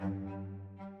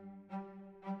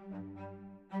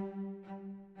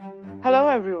Hello,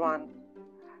 everyone.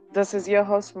 This is your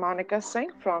host, Monica Singh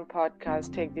from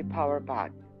podcast Take the Power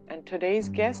Back. And today's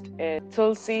guest is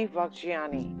Tulsi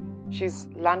Vagjiani. She's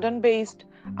London based,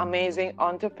 amazing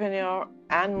entrepreneur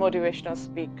and motivational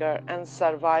speaker and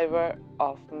survivor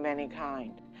of many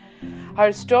kind.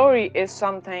 Her story is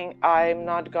something I'm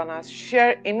not gonna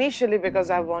share initially because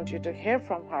I want you to hear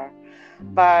from her.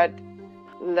 But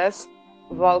let's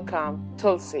welcome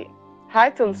Tulsi. Hi,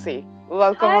 Tulsi.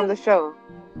 Welcome on Hi, the show.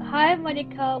 hi,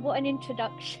 Monica. What an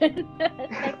introduction.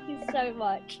 Thank you so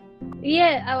much.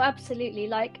 Yeah, oh, absolutely.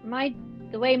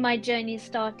 The way my journey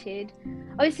started,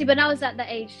 obviously, when I was at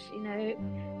the age,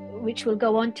 which we'll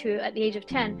go on to at the age of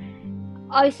 10,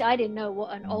 obviously, I didn't know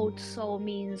what an old soul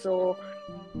means or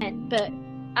meant, but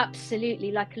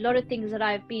absolutely, like a lot of things that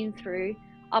I've been through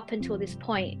up until this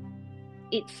point,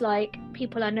 it's like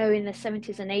people I know in the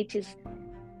 70s and 80s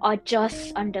are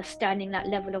just understanding that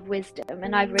level of wisdom,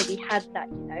 and I've already had that.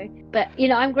 But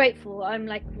I'm grateful. I'm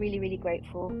like really, really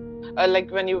grateful. Like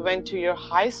when you went to your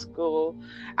high school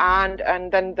and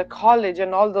then the college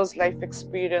and all those life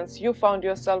experience, you found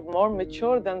yourself more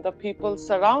mature than the people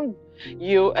surround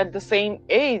you at the same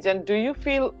age. And do you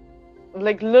feel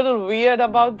like little weird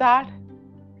about that?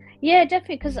 Yeah,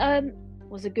 definitely, because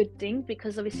was a good thing,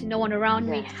 because obviously no one around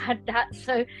me Yes. had that,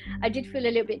 so I did feel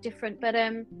a little bit different. But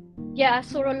yeah,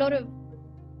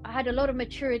 I had a lot of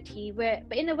maturity, but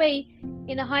in a way,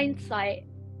 in a hindsight,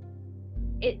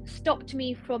 it stopped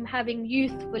me from having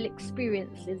youthful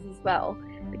experiences as well,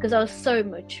 because I was so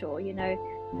mature.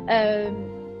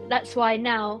 That's why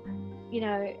now,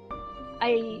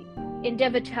 I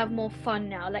endeavor to have more fun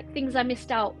now. Like things I missed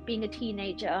out being a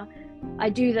teenager, I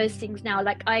do those things now.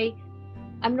 Like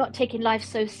I'm not taking life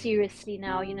so seriously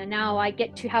now. Now I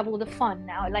get to have all the fun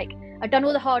now. Like I've done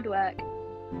all the hard work,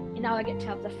 and now I get to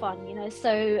have the fun.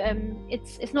 So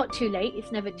it's not too late.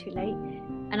 It's never too late,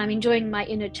 and I'm enjoying my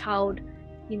inner child,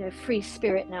 free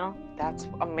spirit now. That's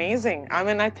amazing. I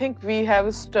mean, I think we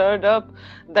have stirred up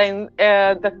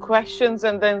the questions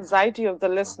and the anxiety of the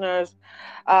listeners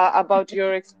about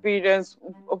your experience.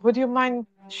 Would you mind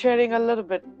sharing a little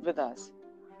bit with us?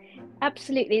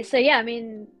 Absolutely. So yeah, I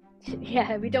mean,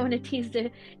 yeah, we don't want to tease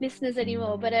the listeners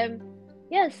anymore, but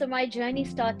yeah. So my journey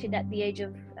started at the age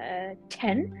of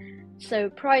 10.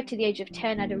 So prior to the age of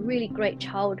 10, I had a really great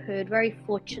childhood. Very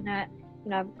fortunate.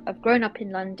 I've grown up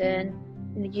in London,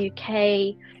 in the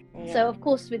UK. Yeah. So of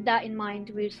course, with that in mind,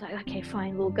 we were just like, okay,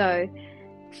 fine, we'll go.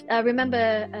 I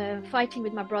remember fighting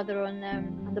with my brother on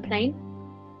the plane,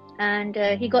 and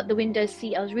he got the window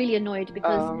seat. I was really annoyed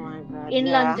because Oh my God. in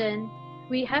Yeah. London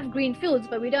we have green fields,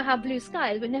 but we don't have blue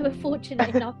skies. We're never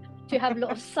fortunate enough to have a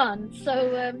lot of sun. So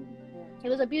it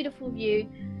was a beautiful view.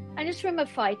 I just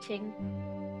remember fighting.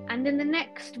 And then the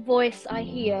next voice I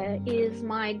hear is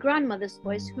my grandmother's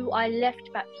voice, who I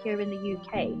left back here in the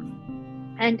UK.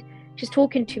 And she's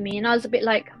talking to me, and I was a bit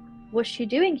like, what's she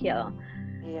doing here?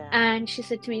 Yeah. And she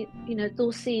said to me,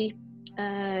 Tulsi,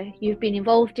 you've been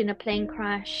involved in a plane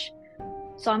crash.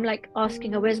 So I'm like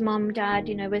asking her, where's mom, dad,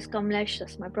 where's Kamlesh?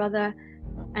 That's my brother.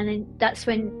 And then that's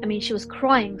when, I mean, she was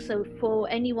crying. So for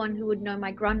anyone who would know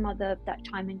my grandmother of that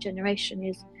time and generation,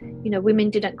 is, women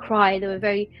didn't cry.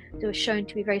 They were shown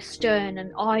to be very stern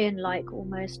and iron-like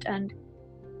almost. And,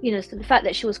 so the fact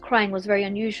that she was crying was very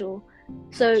unusual.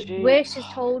 So Gee. where she's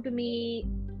told me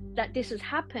that this has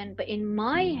happened, but in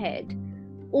my head,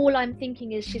 all I'm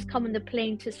thinking is she's come on the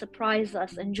plane to surprise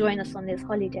us and join us on this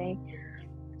holiday.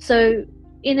 So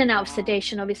in and out of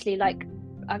sedation, obviously, like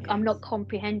I'm not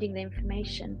comprehending the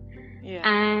information. Yeah.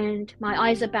 And my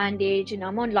eyes are bandaged,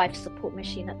 I'm on life support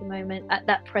machine at the moment, at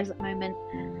that present moment.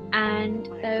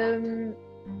 And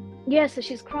yeah, so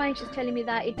she's crying, she's telling me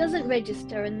that it doesn't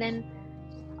register. And then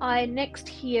I next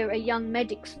hear a young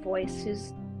medic's voice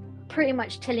who's pretty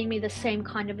much telling me the same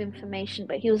kind of information,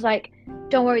 but he was like,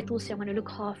 don't worry, Tulsi, I'm going to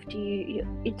look after you.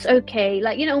 It's okay.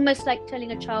 Like, almost like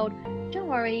telling a child, don't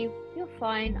worry, you're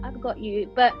fine, I've got you.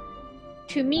 But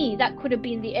to me, that could have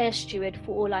been the air steward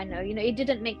for all I know. It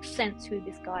didn't make sense who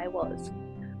this guy was.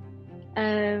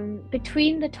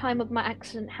 Between the time of my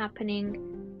accident happening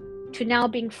to now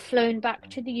being flown back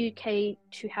to the UK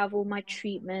to have all my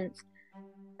treatments,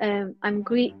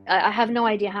 I have no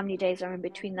idea how many days are in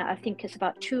between that. I think it's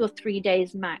about 2 or 3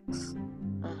 days max.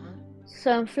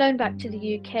 So I'm flown back to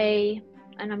the UK,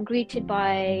 and I'm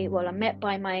met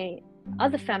by my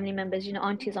other family members,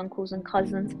 aunties, uncles and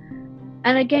cousins.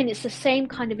 And again, it's the same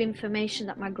kind of information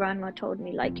that my grandma told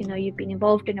me, like, you've been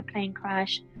involved in a plane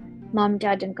crash, mom,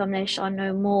 dad and Ganesh are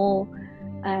no more,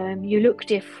 you look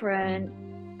different,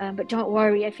 but don't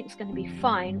worry, everything's going to be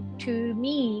fine. To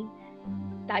me,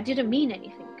 that didn't mean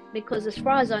anything, because as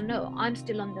far as I know, I'm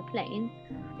still on the plane.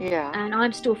 Yeah. and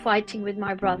I'm still fighting with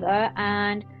my brother,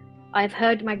 and I've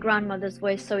heard my grandmother's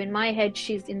voice. So in my head,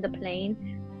 she's in the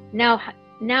plane. Now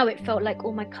it felt like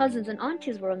all my cousins and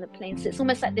aunties were on the plane. So it's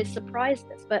almost like they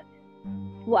surprised us. But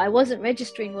what I wasn't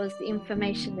registering was the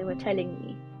information they were telling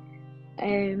me.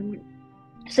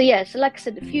 So yeah, so like I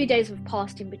said, a few days have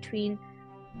passed in between.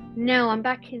 Now I'm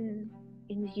back in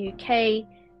the UK,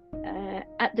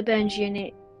 at the Burns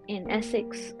unit in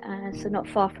Essex, so not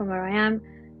far from where I am.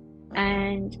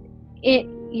 And it,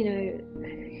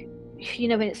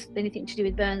 when it's anything to do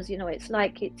with burns, it's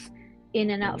like it's in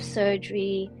and out of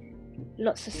surgery,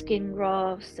 lots of skin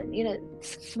grafts, and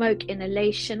smoke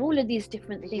inhalation, all of these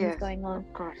different things Yes, going on.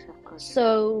 of course, of course.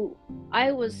 So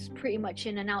I was pretty much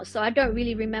in and out. So I don't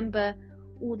really remember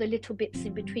all the little bits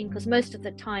in between, because most of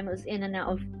the time I was in and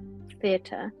out of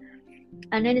theatre.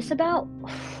 And then it's about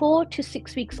 4 to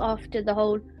 6 weeks after the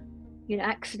whole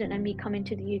accident and me coming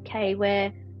to the UK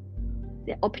where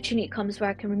the opportunity comes where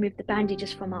I can remove the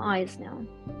bandages from my eyes now.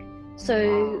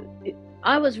 So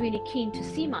I was really keen to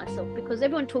see myself, because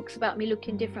everyone talks about me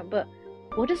looking different, but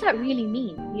what does that really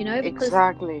mean? Because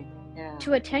exactly. Yeah.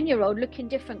 to a 10-year-old, looking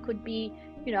different could be,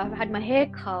 I've had my hair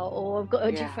cut, or I've got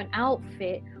a different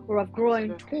outfit, or I've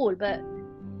grown tall, but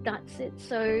that's it.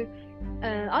 So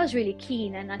I was really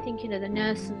keen, and I think the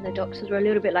nurse and the doctors were a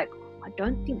little bit like, I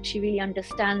don't think she really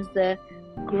understands the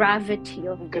gravity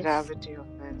of this. Gravity of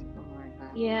it. Oh my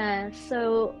God. Yeah.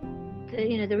 So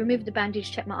they removed the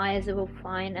bandage, checked my eyes, they were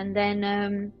fine, and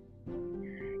then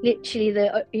literally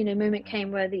the moment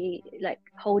came where the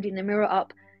holding the mirror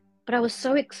up. But I was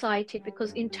so excited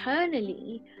because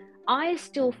internally I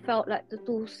still felt like the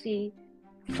Tulsi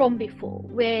from before,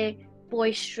 where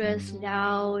boisterous,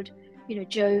 loud,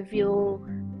 jovial,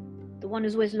 the one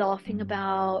who's always laughing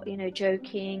about,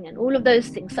 joking and all of those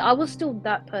things. So I was still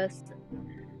that person.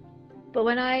 But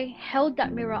when I held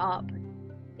that mirror up,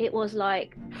 it was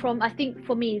like, I think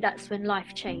for me, that's when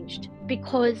life changed.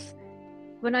 Because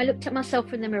when I looked at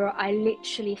myself in the mirror, I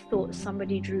literally thought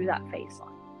somebody drew that face on.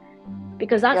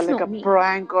 Because that's like not a me.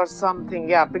 prank or something.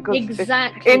 Yeah, because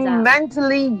exactly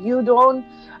mentally you don't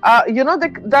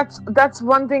that's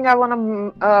one thing I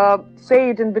want to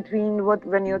say it in between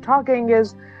when you're talking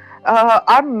is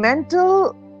our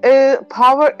mental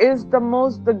power is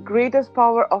the greatest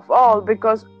power of all,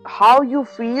 because how you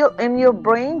feel in your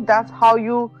brain, that's how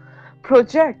you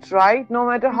project, right? No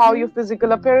matter how your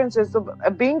physical appearance is. So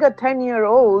being a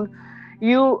 10-year-old,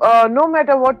 you no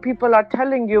matter what people are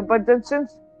telling you, but then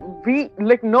since we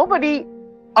nobody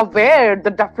aware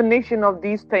the definition of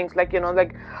these things, like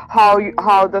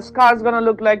how the scar is going to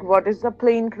look like, what is the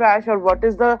plane crash, or what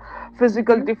is the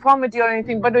physical deformity or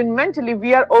anything. But when mentally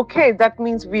we are okay, that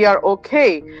means we are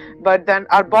okay, but then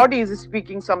our body is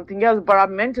speaking something else, but our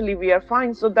mentally we are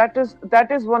fine. So that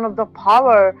is one of the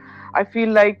power, I feel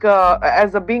like,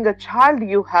 as a being a child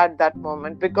you had that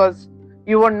moment, because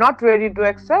you were not ready to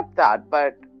accept that,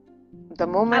 but the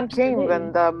moment came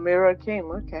when the mirror came.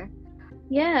 Okay.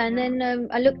 Yeah, and then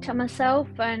I looked at myself,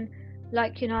 and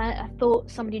I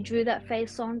thought somebody drew that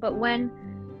face on. But when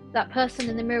that person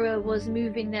in the mirror was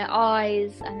moving their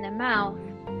eyes and their mouth,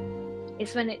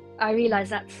 it's when I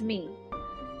realized that's me.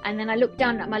 And then I looked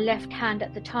down at my left hand.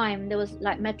 At the time there was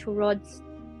like metal rods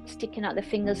sticking out the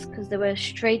fingers because they were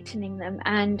straightening them,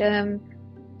 and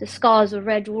the scars were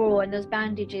red raw, and those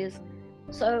bandages.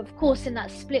 So of course in that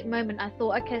split moment I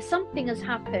thought, okay, something has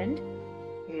happened.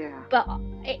 Yeah. But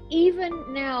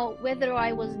even now, whether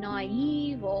I was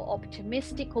naive or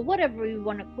optimistic or whatever you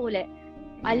want to call it,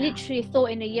 I literally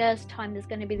thought in a year's time there's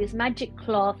going to be this magic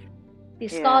cloth,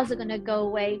 these scars are going to go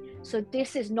away, so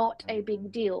this is not a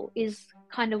big deal, is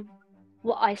kind of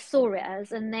what I saw it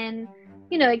as. And then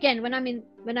again, when I'm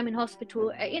in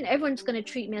hospital, everyone's going to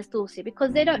treat me as Tulsi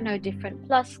because they don't know different.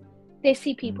 Plus they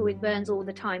see people with burns all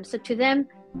the time, so to them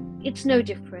it's no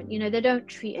different. They don't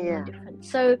treat anyone different.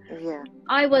 So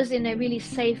I was in a really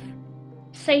safe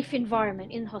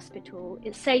environment in hospital.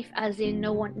 It's safe as in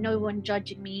no one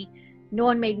judging me, no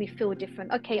one made me feel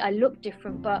different. Okay, I look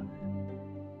different, but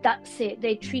that's it.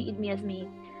 They treated me as me.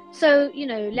 So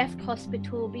left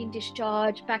hospital, being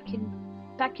discharged,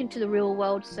 back into the real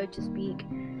world, so to speak.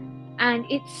 And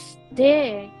it's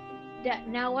there that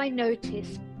now I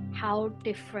notice how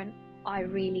different I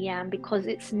really am, because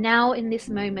it's now in these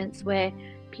moments where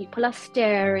people are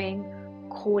staring,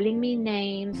 calling me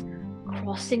names,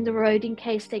 crossing the road in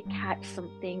case they catch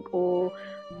something, or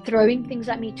throwing things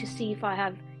at me to see if I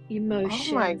have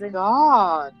emotions. Oh my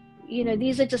God.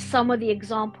 These are just some of the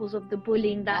examples of the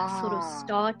bullying that sort of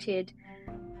started.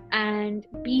 And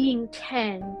being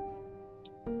 10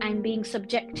 and being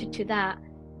subjected to that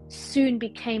soon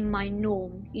became my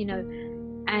norm,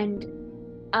 and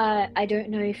I don't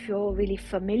know if you're really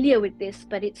familiar with this,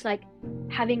 but it's like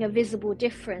having a visible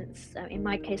difference. In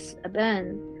my case, a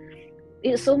burn.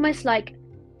 It's almost like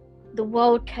the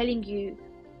world telling you,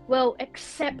 well,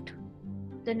 accept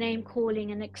the name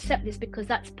calling and accept this, because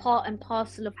that's part and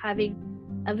parcel of having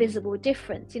a visible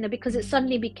difference, because it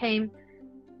suddenly became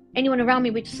anyone around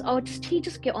me would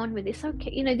just get on with this.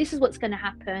 Okay, this is what's going to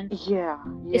happen. Yeah,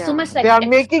 It's yeah. almost They like are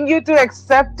making you to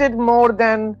accept it more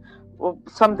than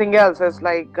something else. It's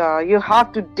like you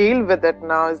have to deal with it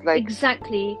now. It's like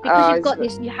exactly, because you've it's, got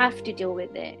this, you have to deal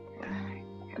with it,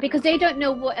 because they don't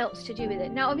know what else to do with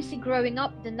it. Now, obviously, growing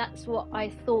up, then that's what I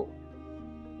thought,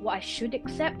 what I should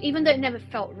accept, even though it never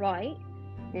felt right.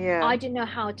 yeah. I didn't know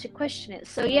how to question it.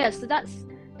 So yeah, so that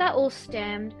all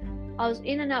stemmed. I was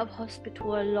in and out of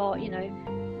hospital a lot,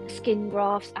 skin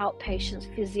grafts,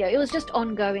 outpatients, physio. It was just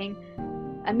ongoing.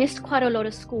 I missed quite a lot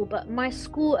of school, but my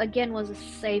school again was a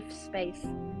safe space.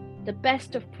 The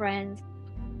best of friends,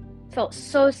 felt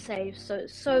so safe,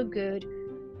 so good.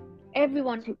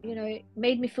 Everyone,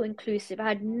 made me feel inclusive. I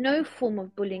had no form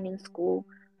of bullying in school.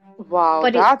 Wow,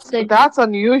 But it's that's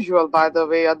unusual, by the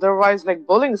way. Otherwise, like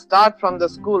bullying start from the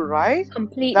school, right? That's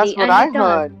completely, what and I it does.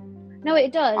 heard. No,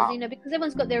 it does, Wow. because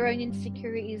everyone's got their own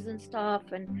insecurities and stuff,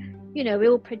 and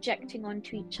we're all projecting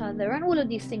onto each other and all of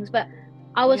these things. But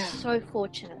I was Yeah. so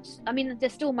fortunate. I mean, they're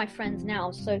still my friends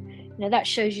now, so that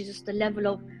shows you just the level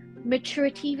of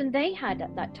maturity even they had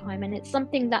at that time, and it's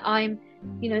something that I'm,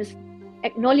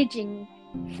 acknowledging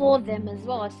for them as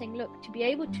well, saying, look, to be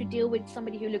able to deal with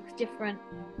somebody who looks different,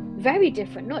 very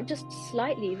different, not just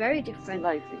slightly, very different,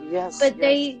 Slightly. Yes, but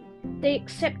yes. they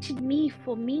accepted me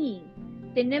for me.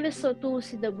 They never saw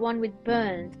Tulsi the one with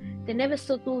burns. They never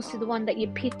saw Tulsi the one that you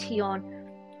pity on.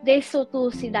 They saw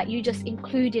Tulsi that you just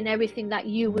include in everything that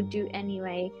you would do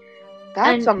anyway.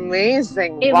 That's And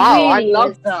amazing. it Wow, I really is.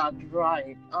 love that.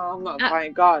 Right. Oh Uh, my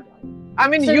God. I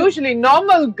mean, so usually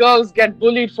normal girls get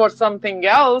bullied for something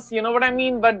else, you know what I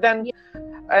mean? But then, yeah,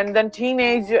 and then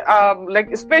teenage,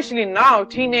 like especially now,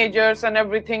 teenagers and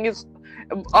everything is,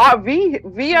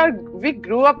 we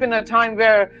grew up in a time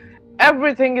where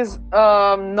everything is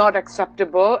not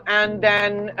acceptable, and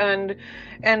then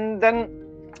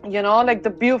like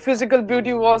the physical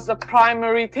beauty was the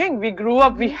primary thing. We grew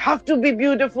up, we mhm, have to be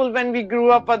beautiful when we grew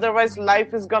up, otherwise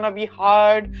life is gonna be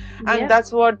hard. And yep,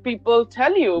 that's what people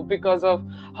tell you because of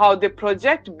how they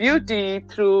project beauty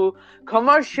through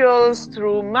commercials,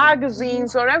 through mhm,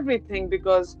 magazines, or everything.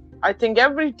 Because I think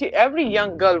every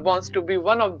young girl wants to be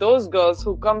one of those girls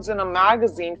who comes in a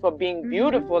magazine for being mhm.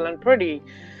 beautiful and pretty.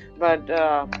 But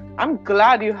I'm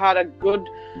glad you had a good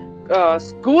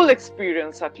school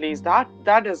experience. At least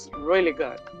that is really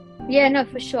good. Yeah, no,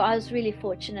 for sure. I was really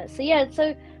fortunate. So yeah,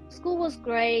 so school was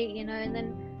great, and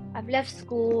then I've left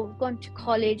school, gone to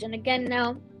college, and again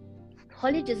now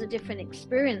college is a different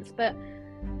experience, but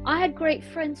I had great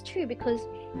friends too, because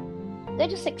they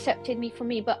just accepted me for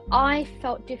me. But I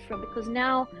felt different because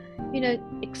now,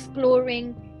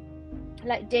 exploring,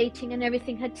 like dating and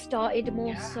everything had started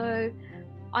more. Yeah. So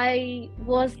I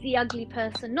was the ugly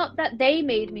person. Not that they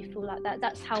made me feel like that.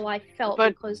 That's how I felt,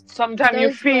 But because sometimes you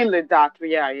those were feel it that way.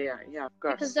 Yeah, yeah, yeah, of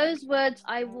because course. those words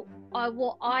are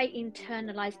what I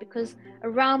internalized, because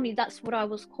around me that's what I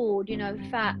was called,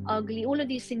 fat, ugly, all of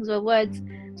these things were words.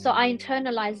 So I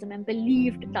internalized them and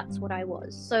believed that's what I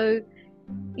was. So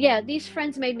yeah, these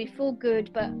friends made me feel good,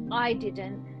 but I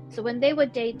didn't. So when they were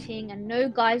dating and no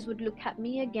guys would look at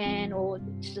me again, or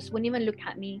just wouldn't even look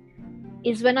at me,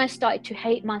 is when I started to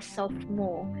hate myself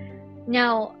more.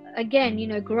 Now, again,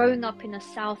 growing up in a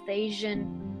South Asian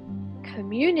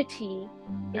community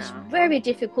is Uh-huh. very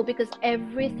difficult, because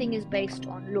everything is based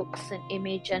on looks and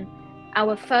image, and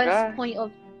our first Good. point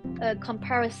of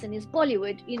comparison is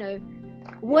Bollywood, Yeah.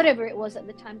 whatever it was at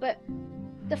the time. But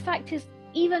the fact is,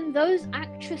 even those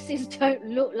actresses don't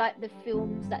look like the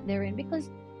films that they're in, because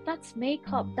that's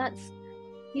makeup, that's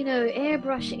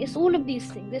airbrushing, it's all of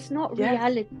these things, it's not Yes.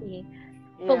 reality.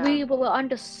 But Yeah. we were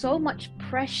under so much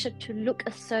pressure to look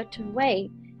a certain way,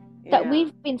 that Yeah.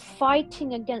 we've been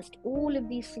fighting against all of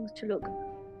these things to look,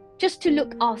 just to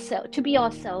look ourselves, to be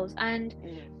ourselves. And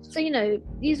Yes. so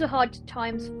these were hard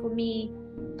times for me,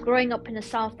 growing up in a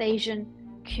South Asian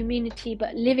community,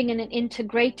 but living in an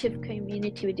integrative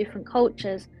community with different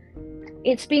cultures.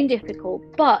 It's been difficult,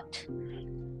 but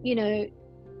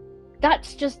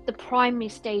that's just the primary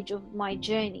stage of my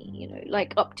journey,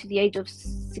 like up to the age of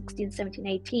 16, 17,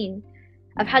 18.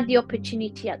 I've had the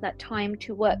opportunity at that time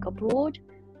to work abroad.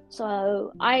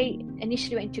 So I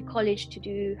initially went to college to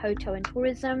do hotel and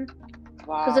tourism,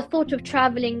 because the Wow. thought of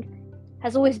traveling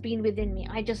has always been within me.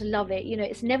 I just love it.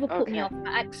 It's never put me Okay. off.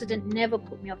 My accident never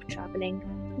put me off traveling.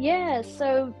 Yeah,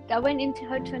 so I went into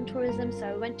hotel and tourism. So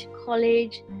I went to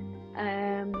college.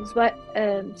 I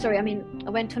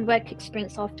went on work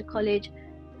experience after college,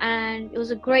 and it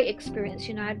was a great experience.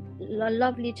 I had a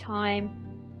lovely time.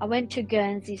 I went to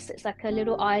Guernsey, so it's like a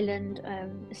little island.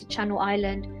 It's a Channel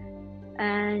island,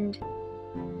 and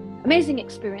amazing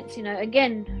experience.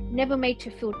 Again, never made to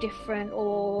feel different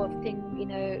or think,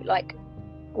 like,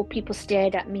 or people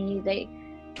stared at me. They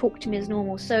talked to me as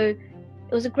normal. So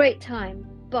it was a great time,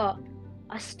 but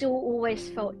I still always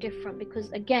felt different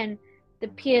because, again, the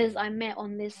peers I met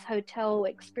on this hotel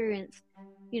experience,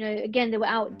 again, they were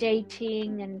out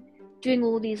dating and doing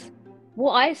all these,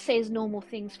 what I say is normal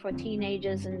things for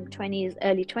teenagers and 20s,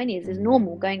 early 20s is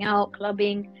normal, going out,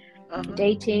 clubbing,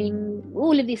 dating,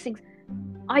 all of these things.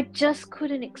 I just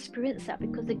couldn't experience that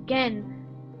because, again,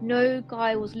 no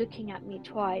guy was looking at me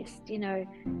twice, Yes.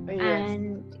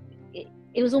 and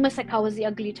it was almost like I was the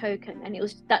ugly token, and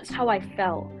that's how I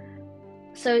felt.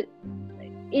 So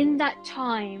in that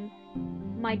time,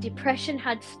 my depression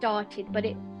had started, but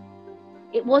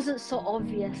it wasn't so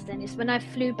obvious then. It's when I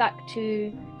flew back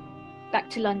to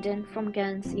London from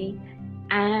Guernsey,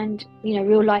 and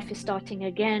real life is starting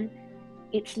again.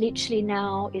 It's literally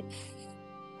now, it's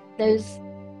those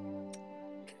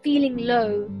feeling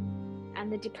low,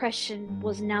 and the depression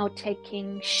was now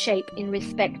taking shape in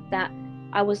respect that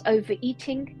I was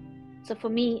overeating. So for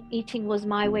me, eating was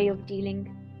my way of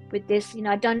dealing with this.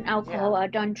 I'd done alcohol,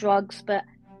 I'd done drugs, but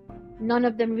none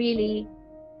of them really,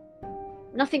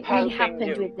 nothing really Helping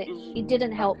happened with it. you. It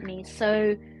didn't help Okay. me.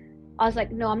 So I was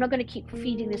like, no, I'm not going to keep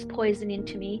feeding this poison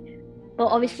into me. But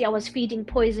obviously I was feeding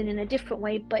poison in a different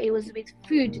way, but it was with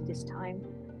food this time.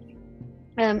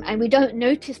 And we don't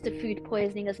notice the food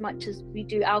poisoning as much as we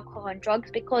do alcohol and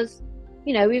drugs because,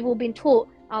 we've all been taught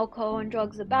alcohol and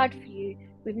drugs are bad for you.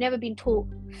 We've never been taught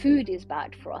food is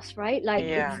bad for us, right? Like,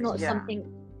 it's Yeah, not yeah. something.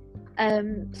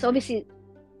 So obviously,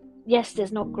 yes,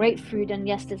 there's not great food, and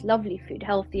yes, there's lovely food,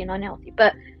 healthy and unhealthy.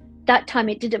 But that time,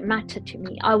 it didn't matter to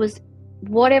me. I was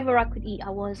whatever I could eat.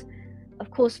 I was, of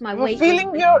course, my You were weight was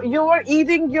feeling you were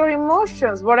eating your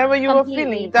emotions, whatever you were feeling.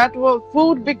 completely. That was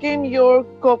food became your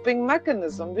coping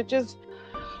mechanism, which is,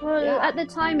 Well, yeah. at the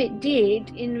time it did,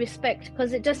 in respect,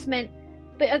 because it just meant,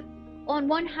 but on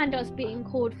one hand, I was being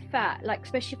called fat, like,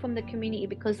 especially from the community,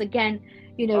 because, again,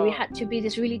 we Oh, had to be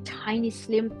this really tiny,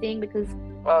 slim thing, because,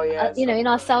 oh yes, of in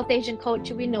our course. South Asian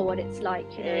culture, we know what it's like.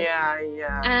 Yeah,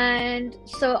 yeah. And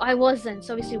so I wasn't.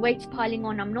 So obviously, weight's piling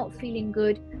on, I'm not feeling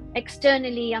good.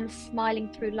 Externally, I'm smiling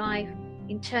through life.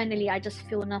 Internally, I just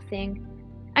feel nothing.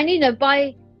 And,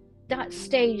 by that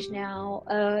stage now,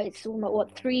 it's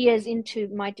almost, 3 years into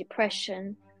my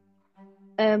depression.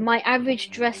 My average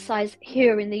dress size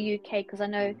here in the UK, because I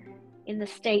know in the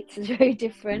States is very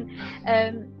different.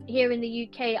 Here in the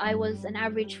UK, I was an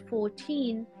average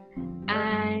 14,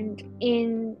 and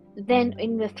in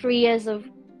the 3 years of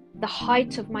the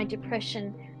height of my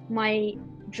depression, my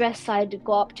dress size had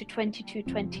got up to 22,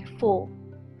 24.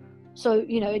 So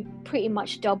it pretty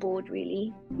much doubled,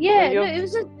 really. So Yeah, no, you've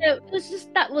it was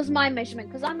just that was my measurement,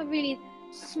 because I'm a really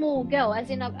small girl, as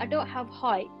in I don't have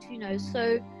height,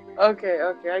 so okay,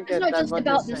 okay, I it's get not that just what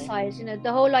you're about the saying. size.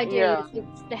 The whole idea Yeah. is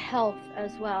it's the health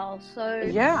as well. So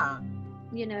Yeah.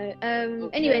 anyway,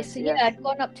 Okay, so yeah, yes. I'd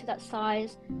gone up to that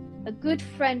size. A good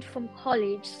friend from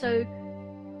college so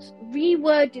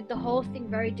reworded the whole thing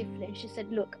very differently. She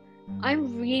said, look,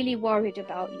 I'm really worried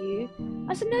about you.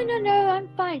 I said, no, no, no, I'm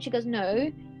fine. She goes,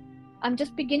 no, I'm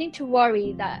just beginning to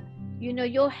worry that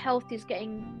your health is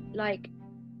getting, like,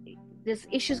 there's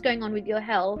issues going on with your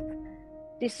health.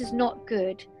 This is not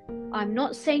good. I'm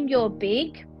not saying you're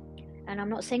big, and I'm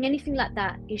not saying anything like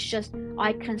that. It's just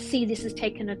I can see this has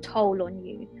taken a toll on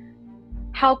you.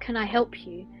 How can I help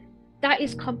you? That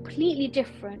is completely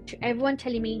different to everyone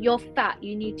telling me you're fat,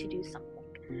 you need to do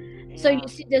something. So you Yeah.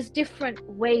 see, there's different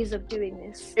ways of doing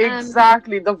this.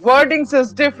 Exactly. The wordings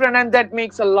is different and that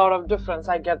makes a lot of difference.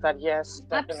 I get that. Yes,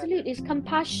 definitely. Absolutely,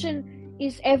 compassion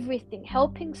is everything.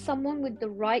 Helping someone with the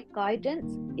right guidance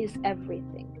is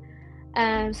everything.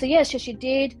 So yes, so she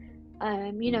did.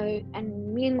 And me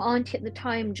and my auntie at the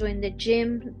time joined the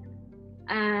gym,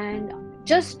 and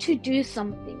just to do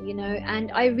something,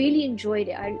 and I really enjoyed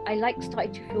it. I like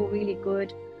started to feel really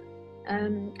good.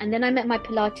 And then I met my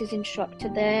Pilates instructor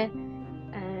there,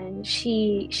 and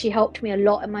she helped me a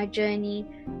lot in my journey.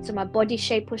 So my body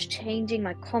shape was changing,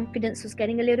 my confidence was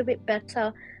getting a little bit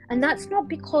better, and that's not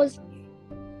because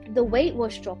the weight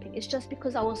was dropping, it's just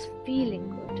because I was feeling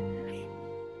good.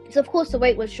 So of course the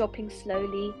weight was dropping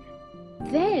slowly.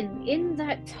 Then in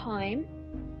that time,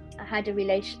 I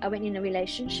went in a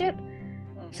relationship.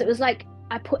 So it was like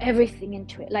I put everything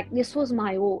into it. Like, this was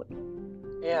my all.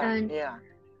 Yeah. And Yeah.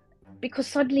 because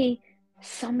suddenly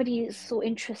somebody saw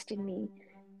interest in me.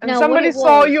 And Now, what somebody it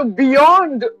saw was, you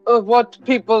beyond what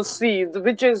people see,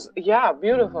 which is, yeah,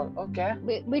 beautiful. Okay.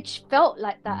 which felt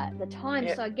like that at the time.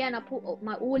 Yeah. So again, I put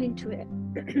my all into it.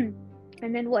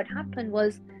 And then what happened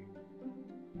was,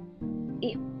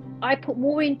 it, I put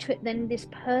more into it than this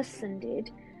person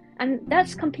did. And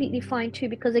that's completely fine too,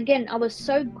 because again, I was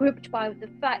so gripped by the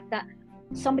fact that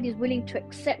somebody's willing to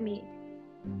accept me.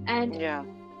 And Yeah.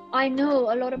 I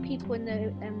know a lot of people in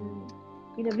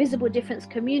the visible difference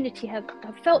community have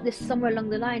felt this somewhere along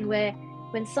the line, where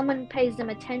when someone pays them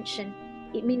attention,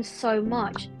 it means so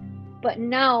much. But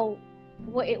now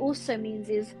what it also means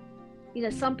is,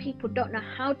 some people don't know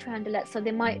how to handle it, so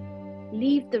they might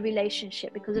leave the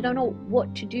relationship because they don't know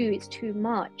what to do. It's too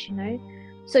much.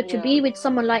 So to Yeah. be with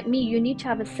someone like me, you need to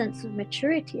have a sense of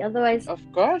maturity, otherwise Of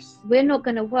course. we're not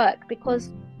going to work.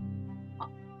 Because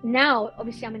now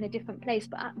obviously I'm in a different place,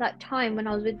 but at that time when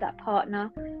I was with that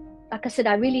partner, like I said,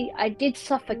 I did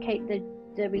suffocate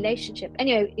the relationship.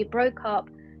 Anyway, it broke up.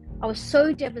 I was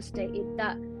so devastated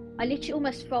that I literally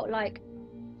almost felt like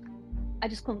I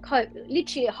just couldn't cope,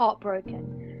 literally heartbroken.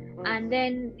 And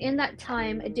then in that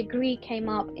time, a degree came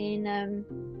up in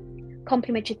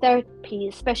complementary therapy,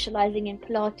 specializing in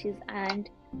Pilates and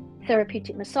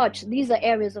therapeutic massage. So these are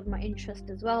areas of my interest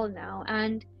as well now.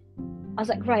 And I was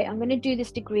like, right, I'm going to do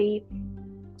this degree.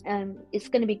 It's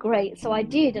going to be great. So I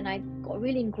did, and I got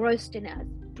really engrossed in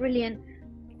it. Brilliant,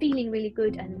 feeling really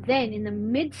good. And then in the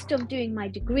midst of doing my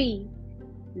degree,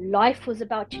 life was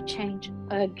about to change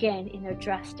again in a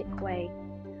drastic way.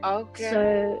 Okay.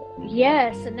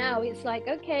 So now it's like,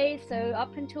 okay, so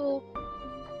up until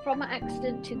from my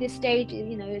accident to this stage,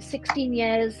 16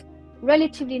 years,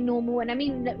 relatively normal. And I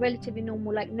mean relatively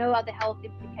normal, like no other health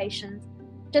implications,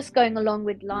 just going along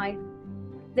with life.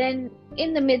 Then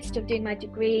in the midst of doing my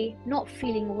degree, not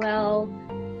feeling well,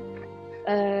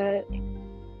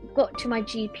 got to my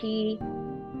GP.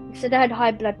 He said I had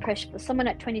high blood pressure. For someone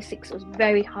at 26, it was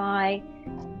very high.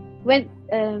 Went,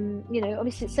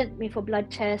 obviously it sent me for blood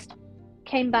test.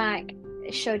 Came back,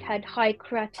 it showed had high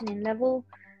creatinine level.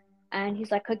 And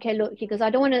he's like, okay, look, he goes, I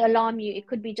don't want to alarm you. It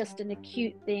could be just an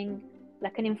acute thing,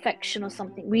 like an infection or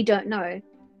something. We don't know.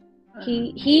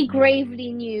 He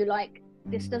gravely knew, like,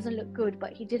 this doesn't look good,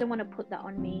 but he didn't want to put that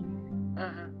on me.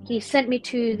 He sent me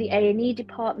to the A&E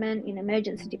department,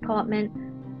 emergency department.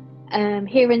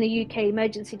 Here in the UK,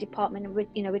 emergency department,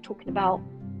 we're talking about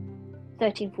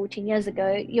 13, 14 years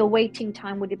ago, your waiting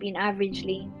time would have been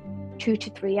averagely 2 to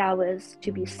 3 hours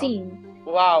to be seen.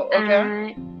 Wow.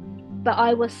 Okay. But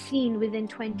I was seen within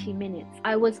 20 minutes.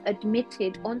 I was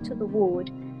admitted onto the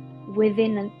ward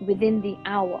within the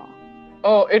hour.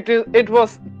 Oh, it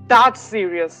was that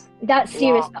serious. That's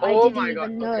serious, Wow. but I Oh didn't my God.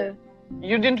 even know. Okay.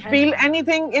 You didn't feel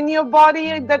anything in your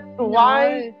body that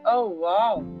why? Oh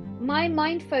wow. My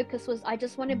mind focus was, I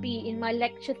just want to be in my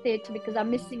lecture theatre because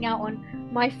I'm missing out on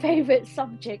my favorite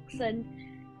subjects, and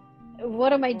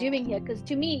what am I doing here? Because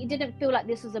to me, it didn't feel like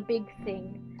this was a big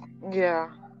thing. Yeah.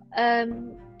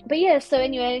 But yeah, so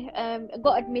anyway, I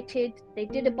got admitted. They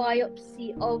did a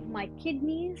biopsy of my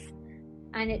kidneys,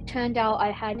 and it turned out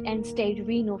I had end-stage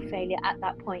renal failure at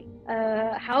that point.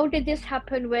 How did this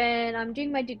happen when I'm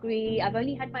doing my degree? I've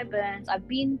only had my burns. I've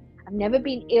never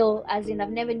been ill, as in I've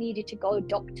never needed to go to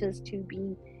doctors to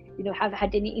be, have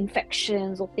had any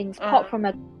infections or things, apart from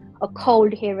a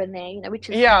cold here and there, which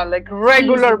is like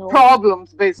regular seasonal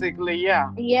problems, basically. Yeah.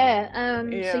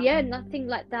 So nothing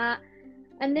like that.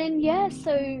 And then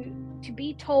so to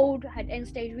be told I had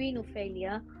end-stage renal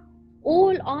failure,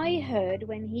 all I heard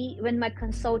when my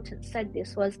consultant said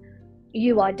this was,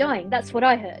 you are dying. That's what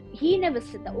I heard. He never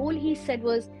said that. All he said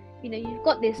was, you've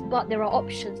got this, but there are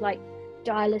options like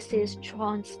dialysis,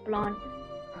 transplant.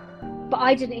 But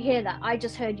I didn't hear that. I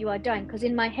just heard you are dying, because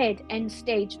in my head, end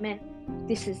stage meant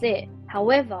this is it.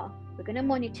 However, we're going to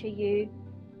monitor you.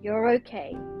 You're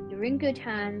okay. You're in good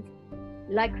hands.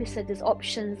 Like we said, there's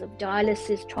options of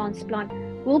dialysis, transplant.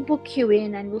 We'll book you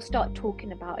in and we'll start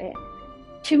talking about it.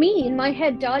 To me, in my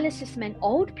head, dialysis meant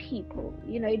old people.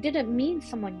 It didn't mean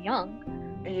someone young.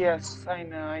 Yes, I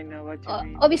know what you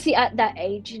mean. Obviously, at that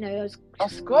age, I was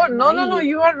just of course, no, naive.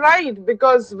 you are right.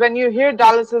 Because when you hear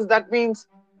dialysis, that means,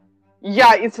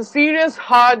 it's a serious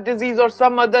heart disease or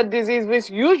some other disease which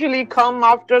usually come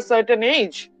after a certain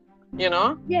age.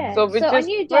 Yeah. So I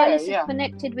knew dialysis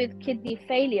connected with kidney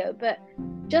failure, but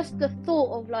just the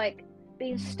thought of like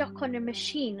being stuck on a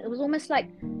machine, it was almost like,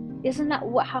 isn't that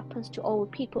what happens to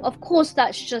old people? Of course,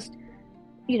 that's just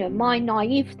my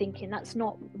naive thinking.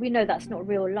 We know that's not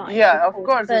real life. Yeah, of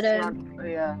course but, it's not.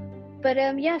 Yeah. But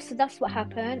so that's what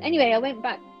happened. Anyway, I went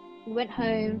back. We went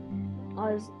home.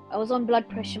 I was on blood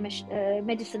pressure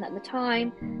medicine at the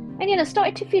time, and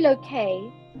started to feel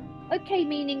okay. Okay,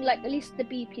 meaning like at least the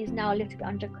BP is now a little bit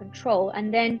under control.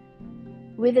 And then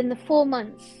within the 4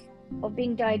 months of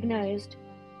being diagnosed,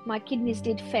 my kidneys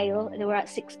did fail. They were at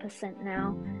 6%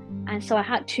 now, and so I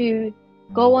had to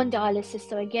go on dialysis.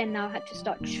 So again, now I had to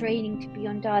start training to be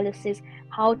on dialysis,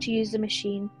 how to use the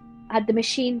machine. I had the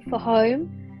machine for home,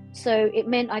 so it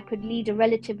meant I could lead a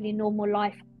relatively normal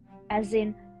life, as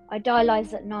in I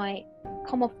dialyze at night,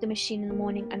 come off the machine in the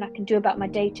morning, and I can do about my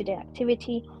day-to-day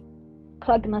activity,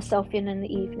 plug myself in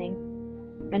the evening,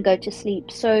 and go to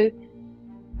sleep. So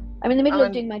I'm in the middle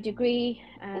of doing my degree.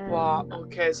 Wow,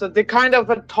 okay. So they kind of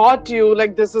taught you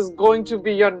like this is going to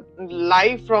be your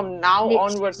life from now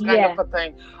onwards, kind of a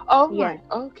thing. Oh my,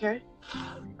 okay.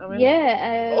 I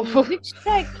mean, which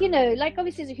like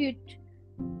obviously is a huge,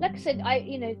 like I said,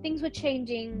 things were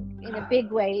changing in a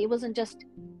big way. It wasn't just,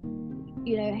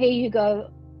 here you go,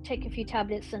 take a few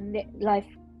tablets and life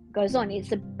goes on.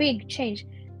 It's a big change.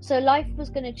 So life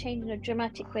was going to change in a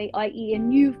dramatic way, i.e. a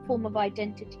new form of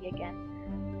identity again.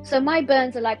 So my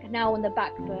burns are like now on the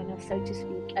back burner, so to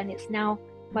speak, and it's now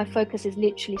my focus is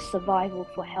literally survival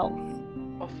for health.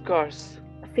 Of course.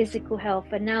 Physical health.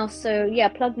 And now,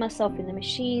 plug myself in the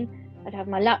machine. I'd have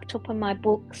my laptop and my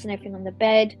books and everything on the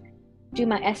bed, do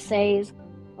my essays.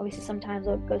 Obviously, sometimes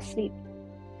I'll go sleep,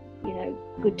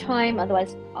 good time.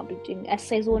 Otherwise, I'll be doing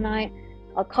essays all night.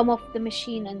 I'll come off the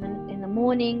machine and then in the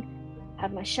morning,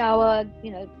 have my shower,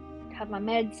 have my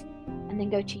meds, and then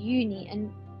go to uni.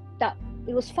 And that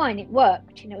it was fine. It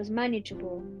worked. It was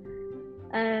manageable.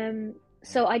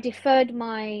 So I deferred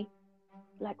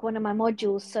one of my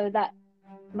modules so that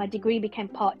my degree became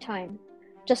part-time,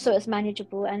 just so it was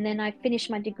manageable. And then I finished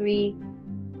my degree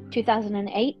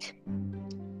 2008,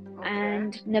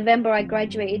 and November I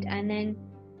graduated. And then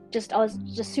just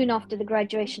soon after the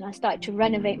graduation, I started to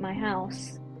renovate my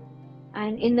house.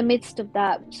 And in the midst of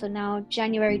that, so now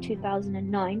January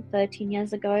 2009, 13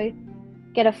 years ago,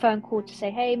 get a phone call to say,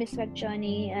 hey, Miss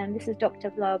Vagjiani, this is Dr.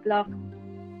 blah blah,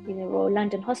 Royal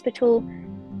London Hospital.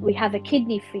 We have a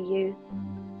kidney for you.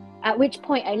 At which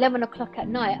point, at 11 o'clock at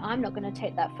night, I'm not going to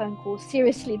take that phone call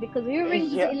seriously, because who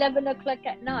rings at 11 o'clock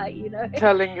at night,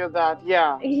 Telling you that,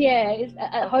 yeah. Yeah, it's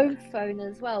a home phone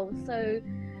as well. So,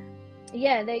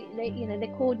 yeah,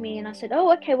 they called me and I said,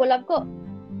 oh, okay, well, I've got,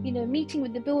 meeting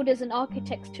with the builders and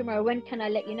architects tomorrow. When can I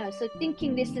let you know? So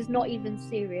thinking this is not even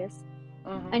serious.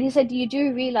 And he said, you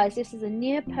do realize this is a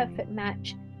near perfect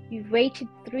match. You've waited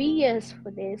 3 years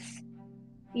for this.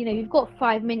 You've got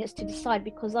 5 minutes to decide,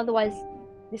 because otherwise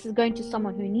this is going to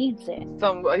someone who needs it.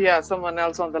 Someone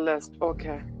else on the list.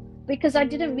 Okay. Because I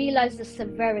didn't realize the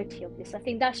severity of this. I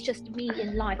think that's just me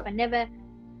in life.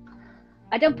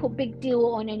 I don't put big deal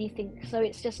on anything. So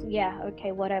it's just,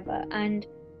 okay, whatever. And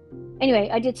anyway,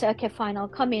 I did say, okay, fine, I'll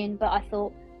come in. But I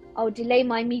thought I'll delay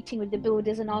my meeting with the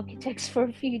builders and architects for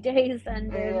a few days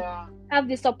and have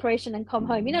this operation and come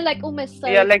home. Like almost so.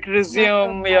 Yeah, like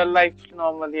resume your life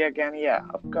normally again. Yeah,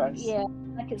 of course. Yeah,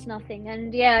 like it's nothing.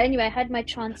 And anyway, I had my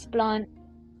transplant.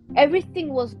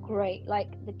 Everything was great. Like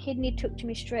the kidney took to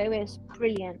me straight away. It was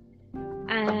brilliant.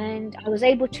 And I was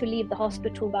able to leave the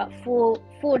hospital about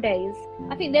four days.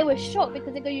 I think they were shocked,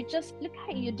 because they go, you just look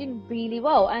at you, you're doing really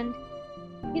well. And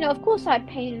of course I had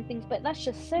pain and things, but that's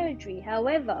just surgery.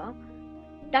 However,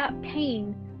 that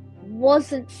pain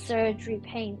wasn't surgery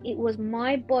pain. It was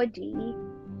my body,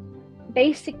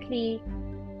 basically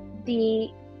the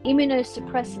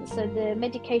immunosuppressant, so the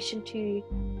medication to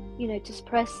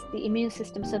suppress the immune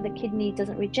system so the kidney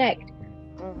doesn't reject.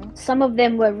 Some of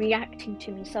them were reacting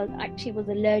to me, so I actually was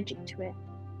allergic to it.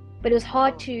 But it was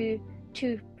hard to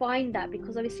find that,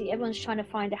 because obviously everyone's trying to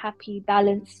find a happy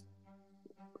balance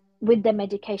with their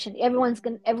medication. Everyone's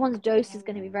dose is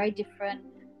going to be very different.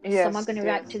 Some are going to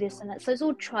react to this and that. So it's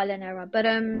all trial and error. But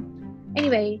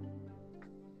anyway,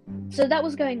 so that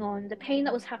was going on. The pain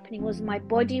that was happening was my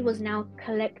body was now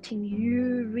collecting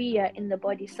urea in the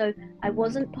body. So I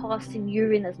wasn't passing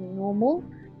urine as normal.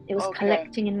 It was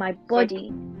collecting in my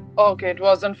body. It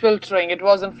wasn't filtering. It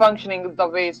wasn't functioning the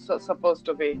way it's supposed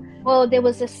to be. Well, there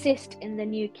was a cyst in the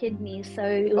new kidney, so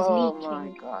it was leaking. Oh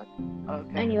my God.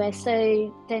 Okay. Anyway,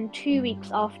 so then 2 weeks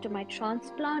after my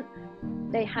transplant,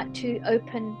 they had to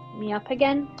open me up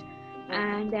again,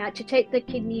 and they had to take the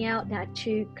kidney out. They had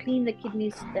to clean the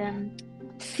kidneys,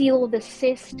 seal the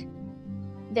cyst.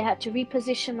 They had to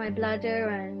reposition my bladder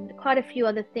and quite a few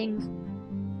other things.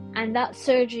 And that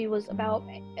surgery was about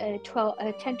 10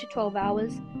 to 12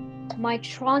 hours. My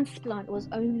transplant was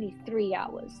only 3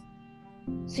 hours.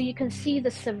 So you can see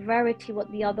the severity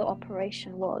what the other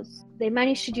operation was. They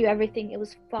managed to do everything. It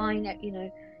was fine.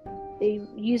 They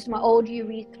used my old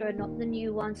urethra, not the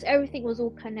new one. So everything was all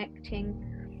connecting,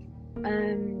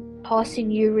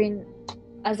 passing urine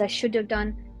as I should have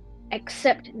done.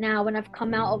 Except now, when I've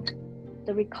come out of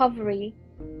the recovery,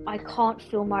 I can't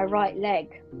feel my right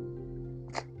leg.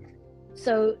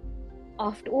 So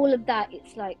after all of that,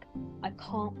 it's like I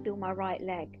can't feel my right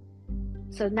leg.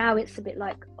 So now it's a bit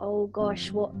like, oh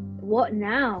gosh, what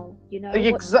now? You know,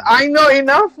 I know,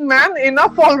 enough, man,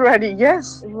 enough already.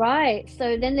 Yes. right.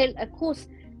 So then of course,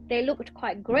 they looked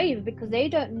quite grave because they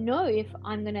don't know if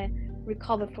I'm gonna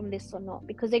recover from this or not,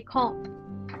 because they can't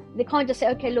just say,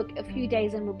 okay, look, a few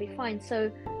days and we'll be fine.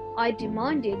 So I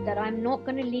demanded that I'm not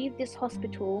going to leave this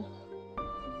hospital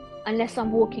unless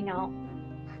I'm walking out,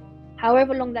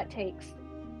 however long that takes.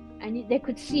 And they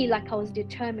could see like I was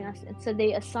determined, and so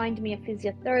they assigned me a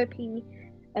physiotherapy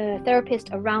therapist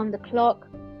around the clock.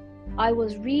 I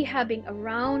was rehabbing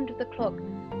around the clock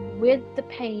with the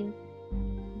pain,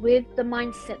 with the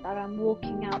mindset that I'm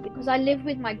walking out, because I lived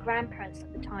with my grandparents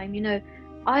at the time. You know,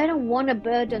 I don't want to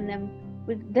burden them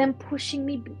with them pushing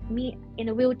me in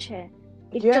a wheelchair.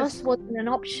 It just wasn't an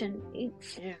option.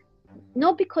 It's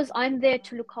not because I'm there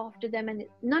to look after them, and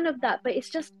none of that, but it's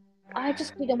just I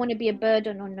just didn't want to be a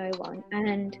burden on no one.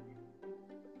 And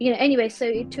you know, anyway, so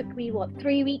it took me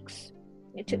 3 weeks.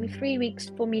 It took me 3 weeks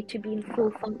for me to be in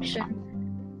full function.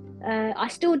 I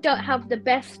still don't have the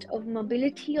best of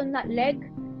mobility on that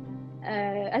leg,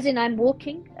 as in I'm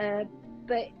walking,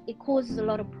 but it causes a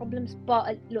lot of problems.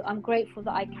 But look, I'm grateful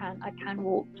that I can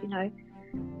walk, you know.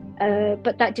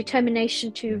 But that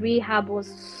determination to rehab was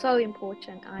so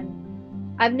important, and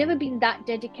I've never been that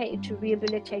dedicated to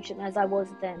rehabilitation as I was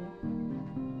then.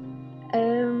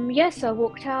 Yes, I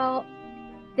walked out.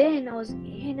 Then I was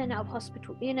in and out of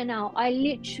hospital, in and out. I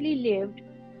literally lived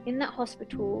in that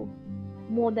hospital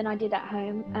more than I did at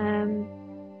home.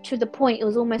 To the point it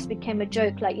was almost became a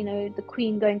joke, like, you know, the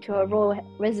Queen going to a royal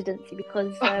residency,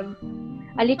 because I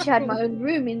literally had my own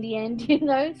room in the end, you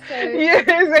know. So yes,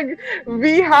 like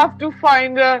we have to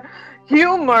find a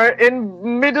humor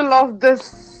in middle of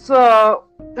this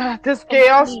this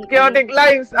chaotic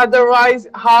lives. Otherwise,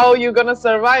 how you gonna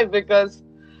survive? Because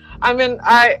I mean,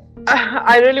 I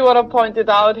really want to point it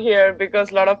out here, because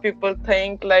a lot of people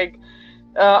think like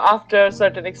after a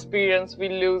certain experience we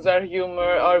lose our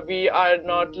humor, or we are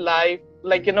not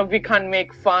like, you know, we can't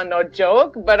make fun or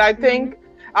joke. But I think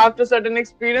after certain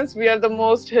experience we are the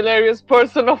most hilarious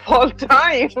person of all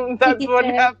time. That's what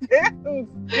happens.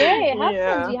 Yeah, it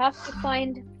happens. You have to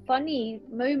find funny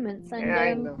moments. And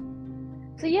I know.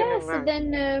 So so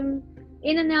then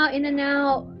in and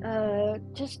out,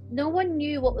 just no one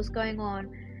knew what was going on.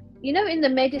 You know, in the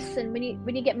medicine, when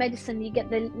you get medicine, you get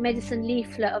the medicine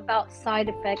leaflet about side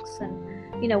effects, and,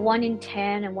 you know, 1 in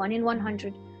 10 and 1 in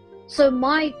 100. So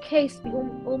my case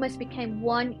almost became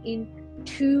 1 in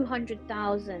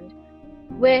 200,000,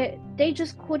 where they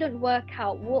just couldn't work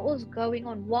out what was going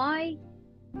on. Why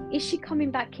is she coming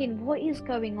back in? What is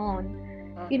going on?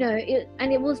 You know,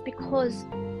 and it was because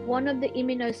one of the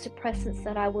immunosuppressants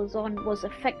that I was on was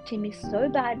affecting me so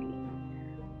badly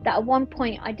that at one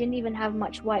point I didn't even have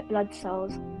much white blood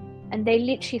cells, and they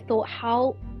literally thought,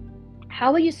 how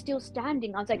are you still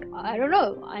standing? I was like, I don't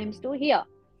know, I'm still here.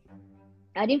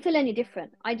 I didn't feel any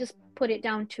different. I just put it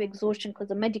down to exhaustion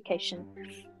because of medication.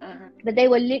 But they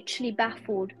were literally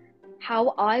baffled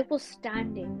how I was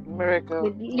standing with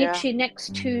literally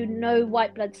next to no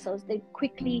white blood cells. They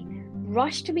quickly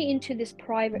rushed me into this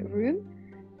private room.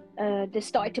 They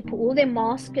started to put all their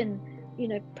mask and, you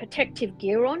know, protective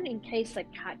gear on in case I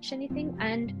catch anything.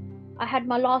 And I had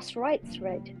my last rites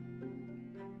read.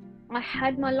 I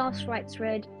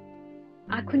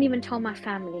couldn't even tell my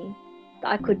family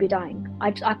that I could be dying.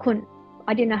 I couldn't.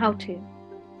 I didn't know how to.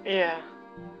 Yeah.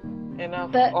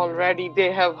 Enough. But already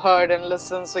they have heard and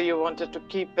listened, so you wanted to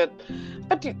keep it.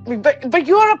 But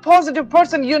you are a positive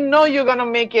person. You know you're gonna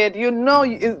make it. You know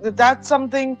that's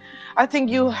something. I think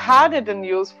you had it in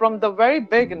you from the very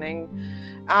beginning,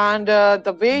 and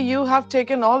the way you have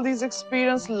taken all these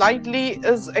experience lightly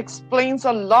explains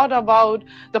a lot about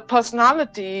the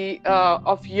personality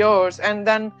of yours. And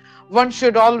then one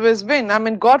should always win. I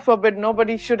mean, God forbid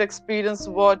nobody should experience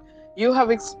what you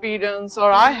have experienced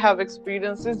or I have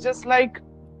experienced. It's just like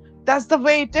that's the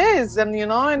way it is, and you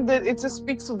know, and it just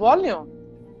speaks volume.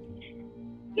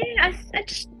 Yeah,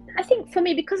 I think for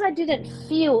me, because I didn't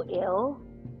feel ill.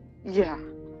 Yeah.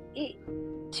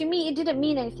 To me, it didn't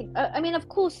mean anything. I mean, of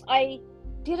course, I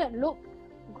didn't look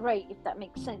great, if that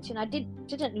makes sense. You know, I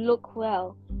didn't look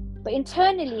well, but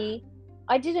internally,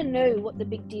 I didn't know what the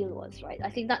big deal was. Right? I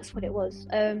think that's what it was.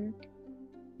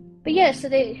 But yeah, so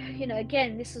they,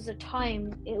 again, this was a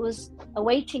time, it was a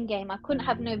waiting game. I couldn't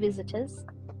have no visitors.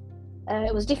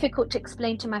 It was difficult to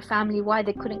explain to my family why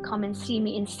they couldn't come and see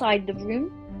me inside the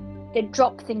room. They'd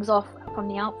drop things off from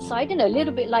the outside, a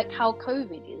little bit like how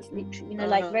COVID is, literally,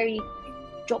 like very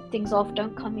drop things off,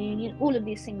 don't come in, all of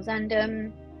these things. And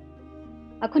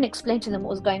I couldn't explain to them what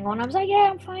was going on. I was like, yeah,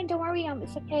 I'm fine, don't worry,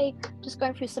 it's okay, just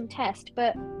going through some test.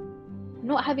 But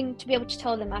not having to be able to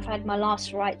tell them I've had my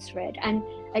last rites read, and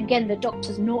again, the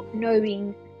doctors not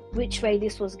knowing which way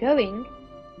this was going.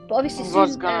 But obviously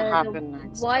What's soon gonna happen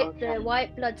next? the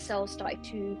white blood cells started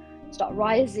to start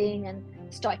rising and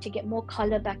started to get more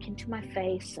color back into my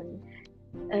face, and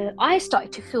I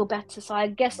started to feel better. So I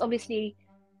guess obviously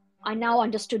I now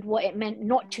understood what it meant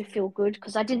not to feel good,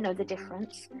 because I didn't know the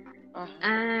difference.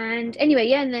 And anyway,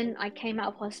 yeah, and then I came out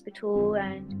of hospital,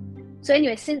 and so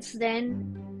anyway, since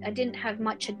then I didn't have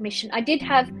much admission. I did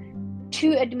have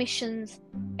 2 admissions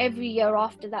every year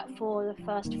after that for the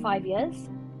first 5 years,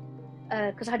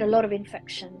 because I had a lot of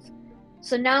infections.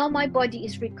 So now my body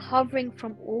is recovering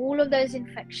from all of those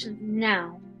infections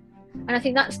now. And I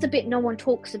think that's the bit no one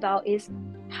talks about, is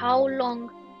how long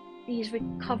these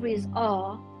recoveries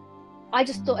are. I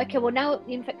just thought, okay, well, now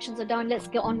the infections are done, let's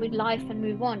get on with life and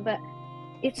move on. But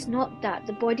it's not that.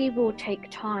 The body will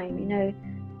take time,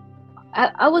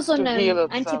 I was on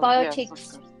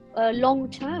antibiotics long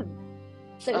term.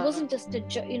 So it wasn't just a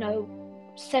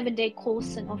 7-day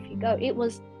course and off you go. I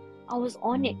was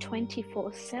on it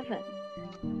 24/7.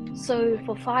 So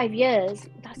for 5 years,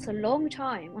 that's a long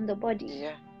time on the body.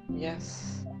 Yeah.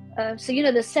 Yes. So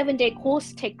the 7-day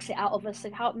course takes it out of us. So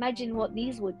imagine what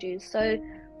these would do. So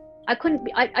I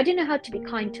didn't know how to be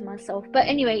kind to myself. But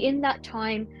anyway, in that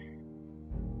time,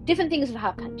 different things have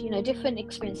happened. Different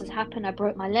experiences happened. I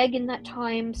broke my leg in that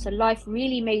time. So life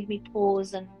really made me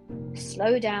pause and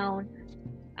slow down.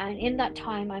 And in that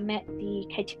time, I met the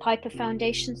Katie Piper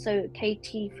Foundation. So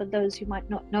Katie, for those who might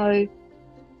not know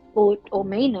or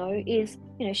may know, is,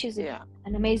 she's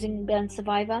an amazing burn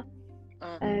survivor.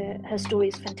 Her story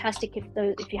is fantastic. If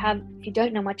you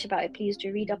don't know much about it, please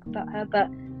do read up about her. But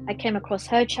I came across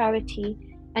her charity,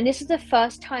 and this is the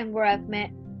first time where I've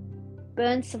met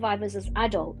burn survivors as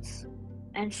adults,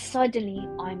 and suddenly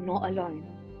I'm not alone.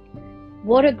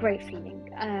 What a great feeling.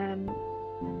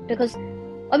 Because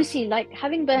obviously, like,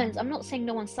 having burns, I'm not saying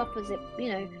no one suffers it,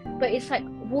 but it's like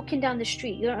walking down the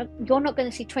street. You're not going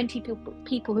to see 20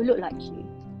 people who look like you.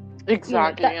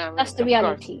 Exactly. That's the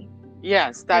reality.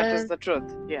 Yes, that is the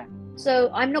truth. Yeah.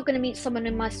 So I'm not going to meet someone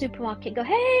in my supermarket and go,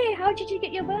 hey, how did you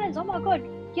get your burns? Oh my God,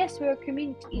 yes, we're a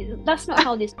community. That's not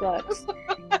how this works.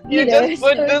 You just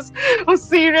put this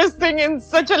serious thing in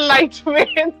such a light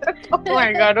way. Oh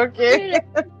my God, okay.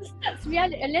 That's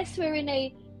reality. Unless we're in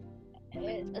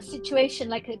a situation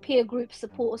like a peer group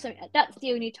support or something, that's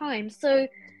the only time. So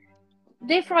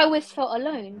therefore I always felt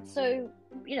alone. So,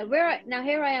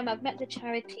 here I am, I've met the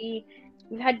charity.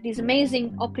 We've had these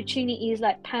amazing opportunities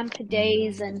like Pamper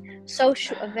Days and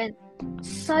social events.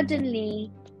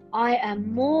 Suddenly, I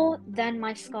am more than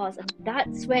my scars. And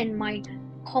that's when my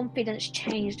confidence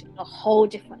changed at a whole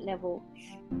different level.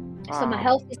 Wow. So my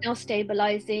health is now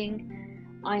stabilizing.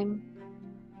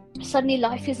 Suddenly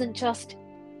life isn't just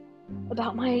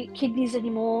about my kidneys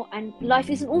anymore. And life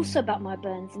isn't also about my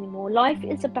burns anymore. Life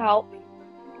is about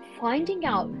finding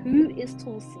out who is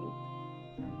Tulsi.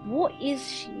 What is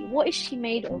she? What is she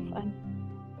made of? And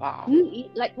wow.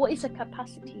 What is her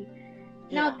capacity?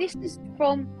 Now, this is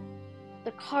from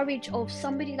the courage of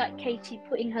somebody like Katie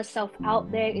putting herself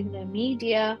out there in the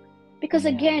media. Because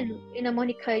again,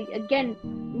 Monica,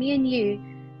 me and you,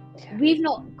 we've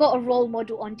not got a role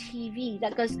model on TV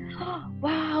that goes, oh,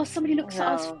 wow, somebody looks at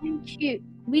us, thank you.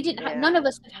 We didn't have, none of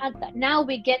us have had that. Now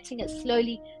we're getting it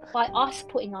slowly by us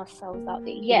putting ourselves out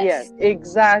there. Yes,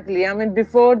 exactly. I mean,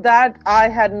 before that, I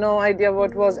had no idea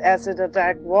what was acid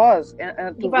attack was,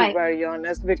 to be very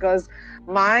honest, because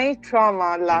my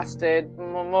trauma lasted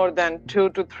more than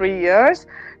 2 to 3 years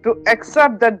to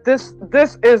accept that this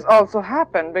is also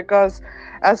happened. Because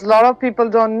as a lot of people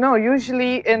don't know,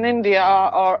 usually in India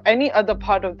or any other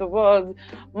part of the world,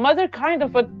 mother kind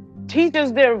of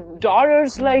teaches their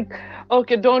daughters like,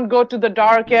 okay, don't go to the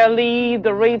dark alley,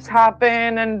 the rapes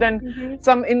happen, and then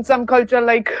in some culture,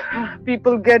 like,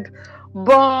 people get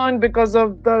burned because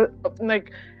of the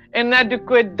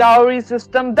inadequate dowry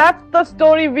system. That's the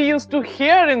story we used to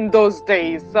hear in those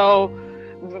days. So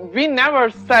we never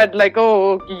said like,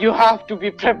 oh, you have to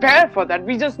be prepared for that.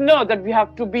 We just know that we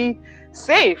have to be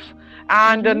safe,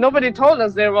 and nobody told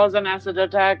us there was an acid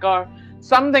attack or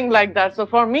something like that. So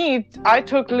for me, I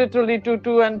took literally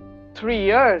 2 and 3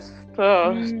 years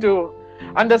to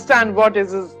understand what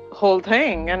is this whole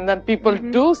thing, and then people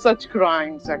do such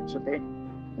crimes actually.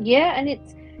 Yeah, and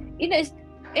it's, it's,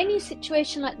 any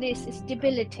situation like this is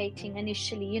debilitating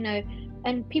initially,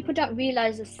 and people don't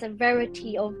realize the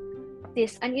severity of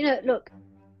this. And look,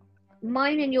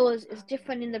 mine and yours is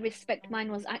different in the respect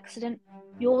mine was accident,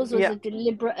 yours was a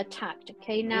deliberate attack.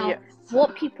 Okay, now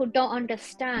what people don't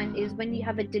understand is when you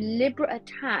have a deliberate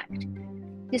attack,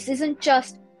 this isn't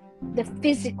just the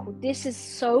physical, this is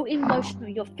so emotional.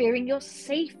 You're fearing your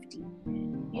safety,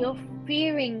 you're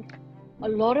fearing a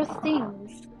lot of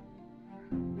things.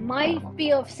 My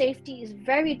fear of safety is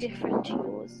very different to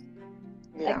yours.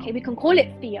 Okay, we can call it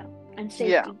fear and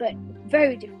safety, but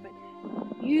very different.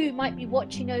 You might be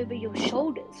watching over your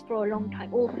shoulders for a long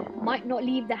time, or might not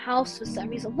leave the house for some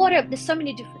reason, whatever. There's so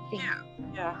many different things.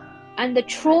 And the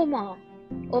trauma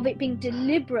of it being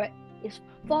deliberate is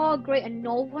far greater.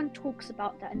 No one talks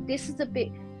about that, and this is a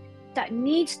bit that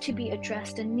needs to be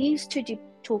addressed and needs to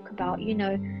talk about.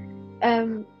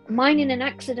 Mine in an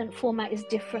accident format is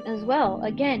different as well.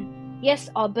 Again, yes,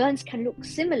 our burns can look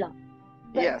similar,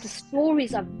 but the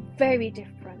stories are very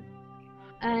different.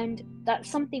 And that's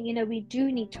something, we do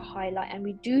need to highlight, and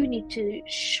we do need to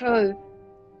show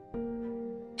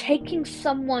taking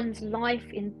someone's life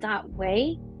in that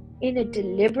way, in a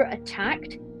deliberate attack,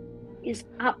 is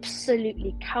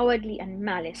absolutely cowardly and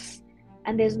malice.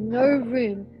 And there's no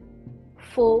room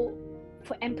for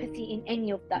empathy in any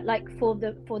of that, like for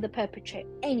the perpetrator,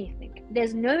 anything.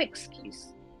 There's no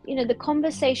excuse. The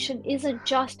conversation isn't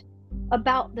just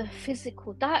about the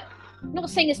physical. That, I'm not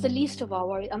saying it's the least of our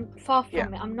worries. I'm far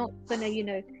from it. I'm not gonna,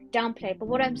 downplay it. But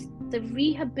the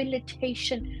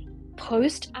rehabilitation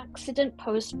post-accident,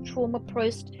 post-trauma,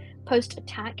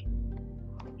 post-attack,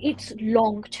 it's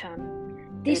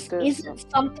long-term. This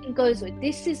isn't something goes with.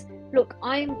 This is, look,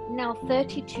 I'm now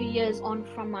 32 years on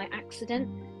from my accident.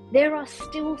 There are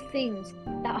still things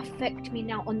that affect me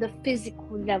now on the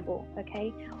physical level,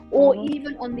 okay? Or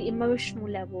even on the emotional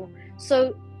level.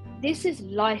 So this is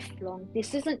lifelong.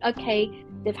 This isn't, okay,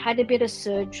 they've had a bit of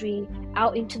surgery,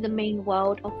 out into the main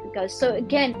world, off it goes. So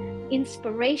again,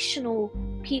 inspirational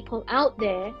people out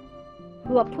there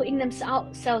who are putting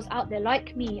themselves out there,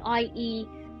 like me, i.e.,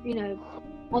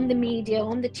 on the media,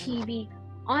 on the TV,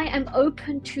 I am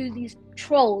open to these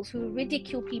trolls who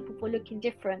ridicule people for looking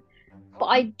different. But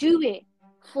I do it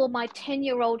for my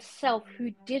 10-year-old self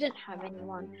who didn't have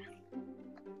anyone.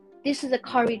 This is the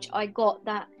courage I got,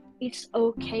 that it's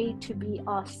okay to be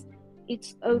us.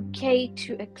 It's okay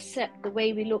to accept the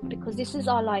way we look, because this is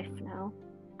our life now.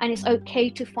 And it's okay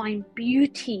to find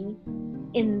beauty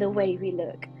in the way we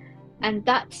look. And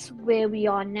that's where we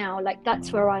are now. Like,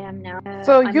 that's where I am now.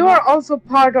 So you are also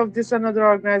part of this another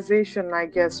organization, I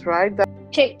guess, right?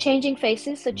 Changing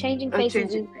Faces. So Changing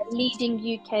Faces is a leading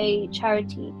UK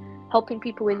charity helping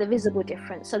people with a visible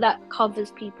difference. So that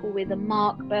covers people with a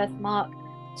birthmark,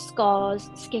 scars,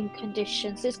 skin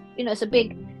conditions. It's a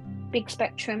big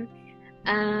spectrum.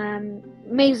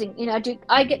 Amazing.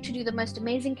 I get to do the most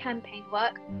amazing campaign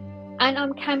work, and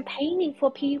I'm campaigning for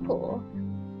people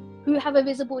who have a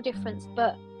visible difference,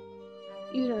 but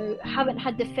haven't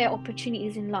had the fair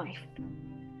opportunities in life.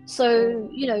 So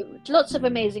lots of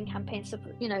amazing campaigns. So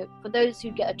for those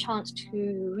who get a chance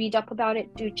to read up about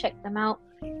it, do check them out.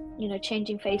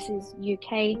 Changing Faces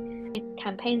UK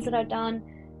campaigns that I've done.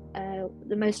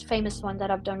 The most famous one that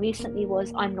I've done recently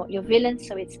was I'm Not Your Villain.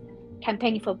 So it's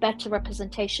campaigning for better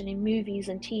representation in movies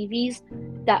and TVs.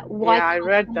 I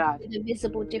read that. The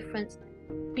visible difference,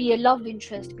 be a love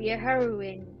interest, be a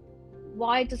heroine.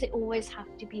 Why does it always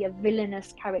have to be a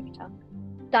villainous character?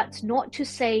 That's not to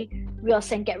say we are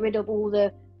saying get rid of all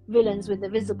the villains with the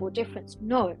visible difference.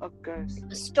 No. Of course.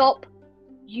 Stop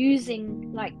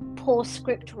using poor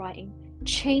script writing.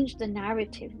 Change the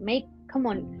narrative. Come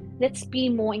on, let's be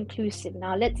more inclusive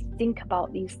now. Let's think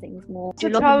about these things more. To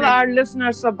tell our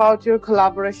listeners about your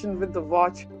collaboration with the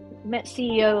watch. Met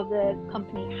CEO of the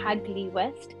company Hagley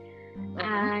West,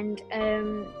 and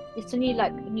it's a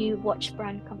new watch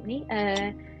brand company.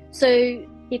 So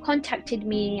he contacted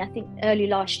me, I think early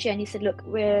last year, and he said, look,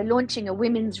 we're launching a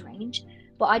women's range,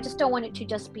 but I just don't want it to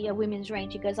just be a women's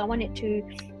range. He goes, I want it to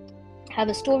have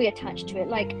a story attached to it,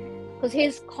 because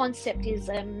his concept is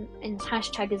and his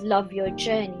hashtag is love your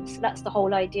journey. So that's the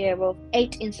whole idea of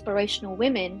 8 inspirational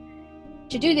women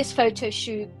to do this photo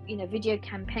shoot, video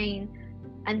campaign,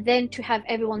 and then to have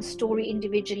everyone's story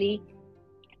individually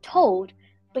told.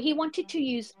 But he wanted to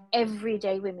use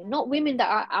everyday women, not women that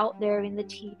are out there in the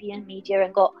TV and media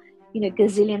and got,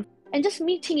 gazillion, and just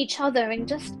meeting each other and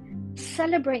just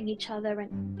celebrating each other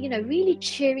and, really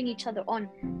cheering each other on.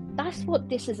 That's what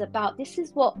this is about. This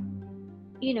is what,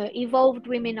 evolved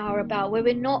women are about, where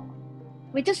we're not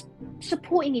we're just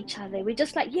supporting each other. We're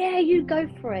just like, yeah, you go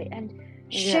for it, and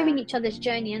sharing each other's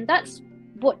journey. And that's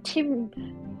what Tim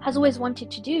has always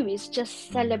wanted to do, is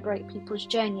just celebrate people's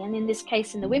journey. And in this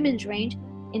case, in the women's range,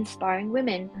 inspiring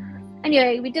women.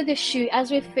 Anyway, we did this shoot. As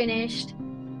we've finished,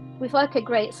 we thought, okay,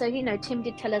 great. So, Tim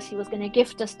did tell us he was going to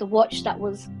gift us the watch that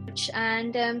was,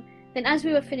 and then as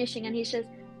we were finishing, and he says,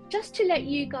 just to let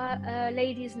you guys,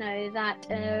 ladies know that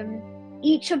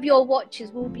each of your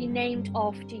watches will be named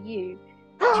after you.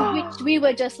 To which we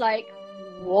were just like,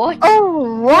 what?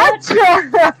 Oh, what?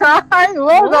 I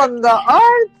was on the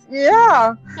art.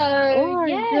 Yeah. So oh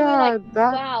yeah, God, we're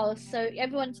like, wow. So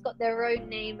everyone's got their own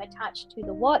name attached to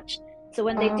the watch. So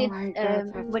when they did,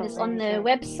 when it's on the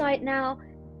website now,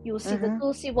 you will see the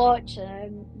Tulsi watch.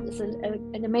 There's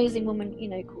an amazing woman,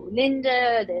 called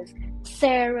Linda. There's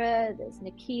Sarah. There's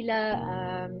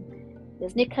Nikila.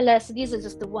 There's Nicola. So these are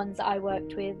just the ones that I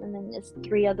worked with, and then there's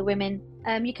 3 other women.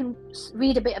 You can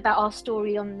read a bit about our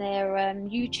story on their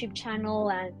YouTube channel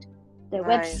and their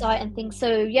website and things.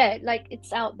 So yeah, like,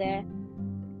 it's out there,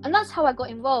 and that's how I got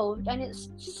involved. And it's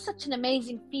just such an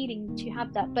amazing feeling to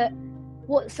have that. But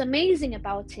what's amazing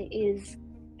about it is,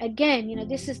 again,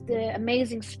 this is the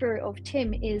amazing spirit of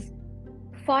Tim, is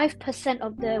 5%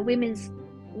 of the women's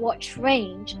watch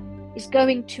range is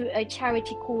going to a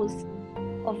charity cause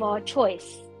of our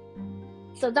choice.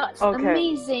 So that's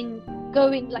amazing,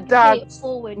 going like that's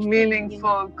forward,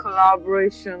 meaningful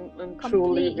collaboration, and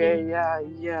completely.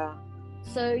 truly yeah.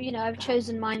 So I've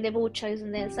chosen mine, they've all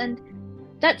chosen theirs, and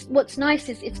that's what's nice,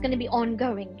 is it's going to be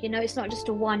ongoing. It's not just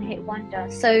a one-hit wonder.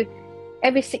 So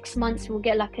every 6 months we'll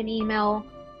get like an email,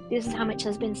 this is how much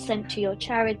has been sent to your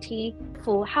charity,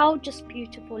 for how just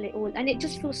beautiful it all, and it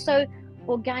just feels so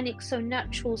organic, so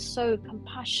natural, so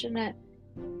compassionate.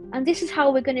 And this is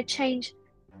how we're going to change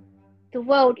the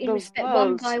world in respect,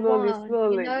 one by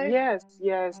slowly. one.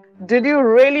 Yes. Did you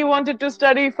really wanted to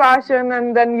study fashion,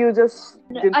 and then you just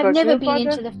didn't I've never pursue been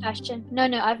further? into the fashion. No,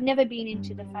 I've never been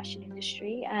into the fashion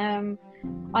industry.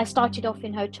 I started off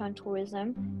in hotel and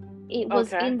tourism. It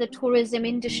was in the tourism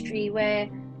industry where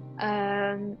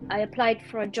I applied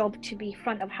for a job to be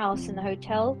front of house in the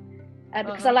hotel,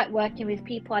 because I like working with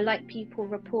people. I like people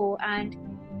rapport, and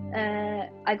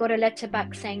I got a letter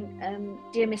back saying,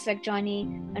 dear Miss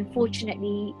Vagjiani,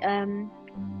 unfortunately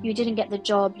you didn't get the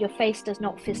job, your face does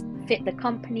not fit the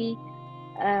company,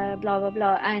 blah blah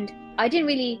blah. And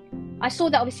I saw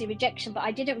that, obviously, rejection, but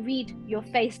I didn't read your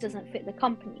face doesn't fit the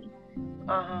company.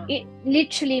 It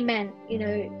literally meant,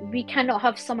 we cannot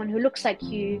have someone who looks like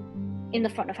you in the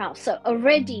front of house. So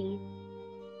already,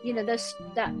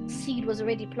 that seed was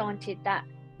already planted, that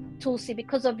Tulsi,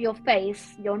 because of your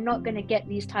face, you're not going to get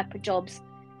these type of jobs.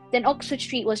 Then Oxford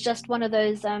Street was just one of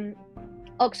those.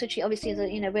 Oxford Street obviously is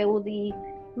where all the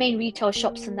main retail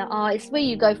shops and that are. It's where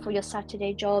you go for your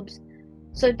Saturday jobs.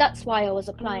 So that's why I was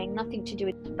applying, nothing to do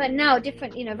with. But now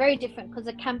different, very different, because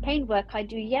the campaign work I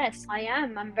do, yes, I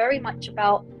am. I'm very much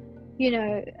about,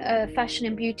 fashion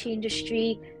and beauty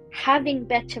industry, having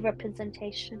better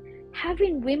representation,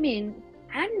 having women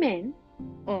and men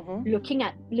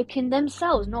looking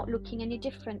themselves, not looking any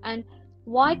different. And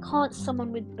why can't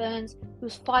someone with burns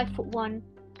who's 5'1"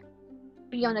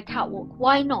 be on a catwalk?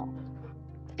 Why not?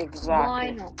 Exactly.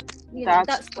 Why not?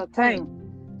 That's the thing,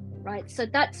 right? So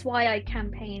that's why I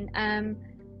campaign. I'm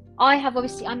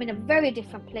in a very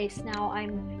different place now.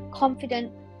 I'm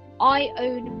confident. I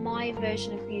own my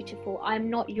version of beautiful. I'm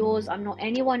not yours. I'm not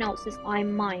anyone else's.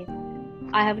 I'm mine.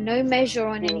 I have no measure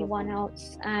on anyone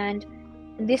else. And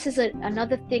this is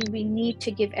another thing we need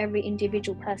to give every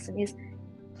individual person, is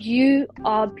you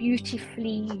are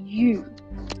beautifully you.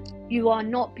 You are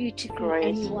not beautifully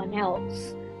anyone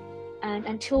else. And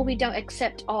until we don't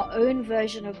accept our own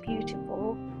version of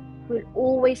beautiful, we'll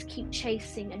always keep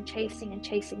chasing until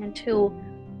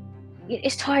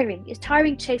it's tiring. It's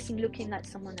tiring chasing, looking like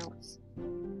someone else.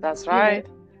 That's right.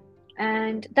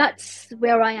 And that's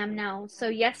where I am now. So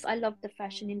yes, I love the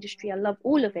fashion industry. I love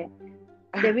all of it.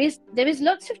 There is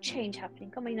lots of change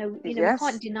happening. Come on, we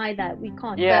can't deny that. We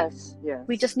can't. Yes.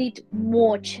 We just need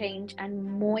more change and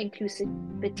more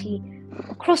inclusivity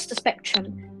across the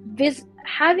spectrum.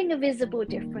 Having a visible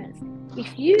difference.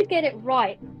 If you get it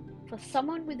right for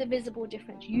someone with a visible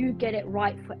difference, you get it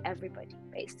right for everybody,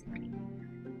 basically.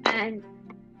 And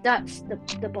that's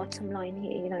the bottom line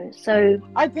here, So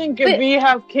I think we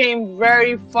have came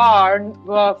very far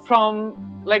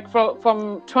from like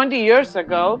from 20 years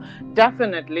ago,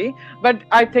 definitely. But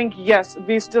I think, yes,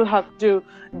 we still have to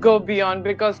go beyond,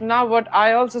 because now what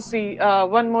I also see,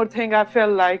 one more thing I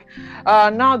feel like,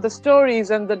 now the stories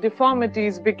and the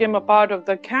deformities became a part of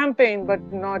the campaign, but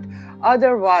not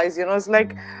otherwise. It's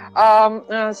like,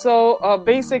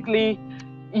 basically,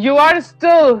 you are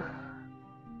still,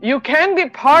 you can be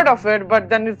part of it, but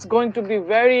then it's going to be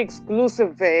very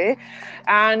exclusive way.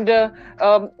 And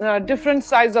different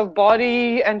size of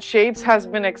body and shapes has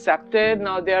been accepted.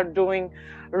 Now they are doing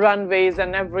runways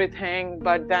and everything.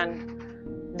 But then,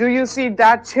 do you see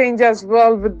that change as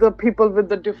well with the people with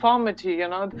the deformity?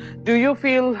 Do you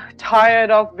feel tired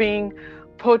of being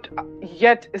put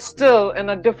yet still in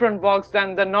a different box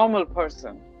than the normal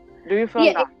person? Do you feel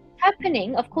Yeah, that? it's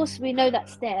happening. Of course, we know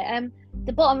that's there.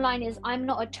 The bottom line is, I'm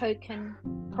not a token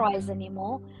prize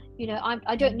anymore.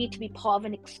 I don't need to be part of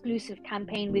an exclusive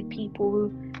campaign with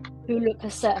people who look a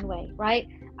certain way, right?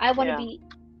 I want to Yeah. be,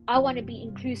 I want to be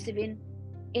inclusive in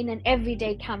an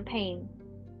everyday campaign,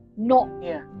 not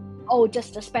Yeah.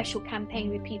 just a special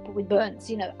campaign with people with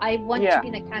burns. I want to Yeah. be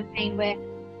in a campaign where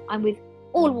I'm with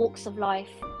all walks of life,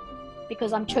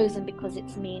 because I'm chosen because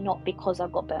it's me, not because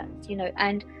I've got burns.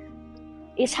 And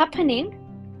it's happening.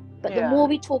 But the Yeah. more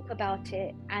we talk about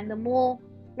it, and the more,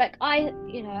 like, I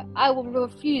will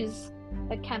refuse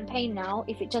a campaign now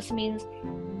if it just means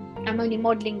I'm only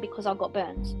modeling because I've got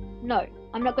burns. No,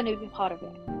 I'm not going to be part of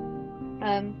it.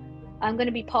 I'm going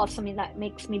to be part of something that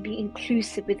makes me be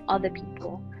inclusive with other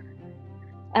people.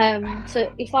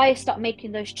 So if I start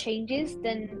making those changes,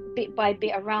 then bit by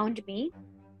bit around me,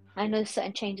 I know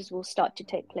certain changes will start to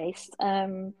take place.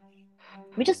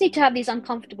 We just need to have these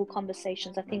uncomfortable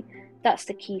conversations. I think that's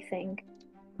the key thing.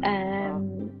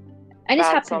 And it's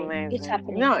That's happening. It's amazing.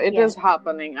 happening. No, it Yeah. is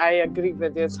happening. I agree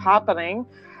with you. It's happening.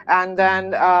 And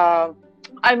then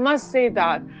I must say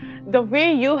that the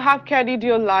way you have carried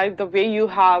your life, the way you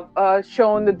have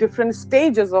shown the different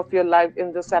stages of your life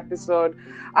in this episode,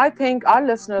 I think our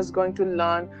listeners going to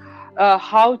learn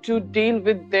how to deal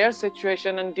with their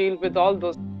situation and deal with all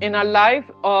those in our life,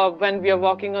 when we are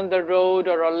walking on the road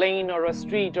or a lane or a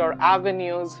street or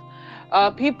avenues.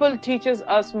 People teaches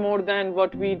us more than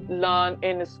what we learn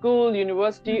in school,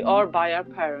 university, or by our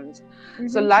parents.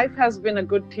 So Mm-hmm. life has been a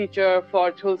good teacher for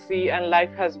Tulsi, and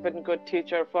life has been a good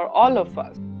teacher for all of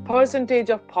us. Percentage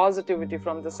of positivity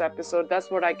from this episode, that's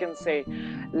what I can say.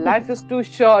 Life is too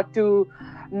short to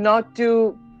not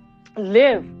to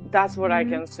live. That's what I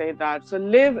Mm-hmm. can say. That so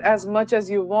live as much as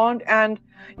you want, and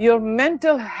your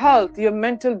mental health, your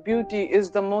mental beauty is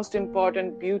the most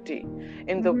important beauty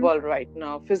in the Mm-hmm. world right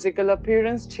now. Physical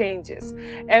appearance changes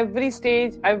every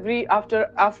stage, every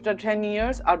after 10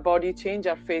 years our body change,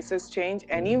 our faces change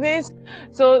anyways.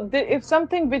 So if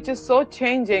something which is so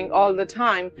changing all the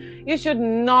time, you should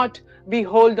not be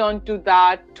hold on to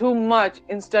that too much,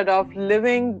 instead of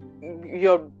living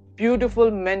your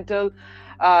beautiful mental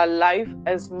life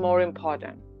is more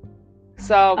important.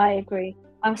 So, I agree.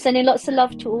 I'm sending lots of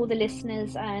love to all the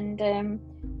listeners, and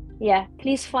yeah,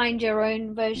 please find your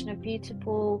own version of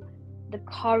beautiful, the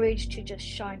courage to just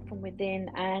shine from within,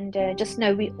 and just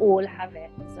know we all have it.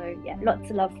 So yeah,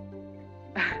 lots of love.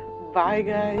 bye,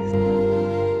 guys.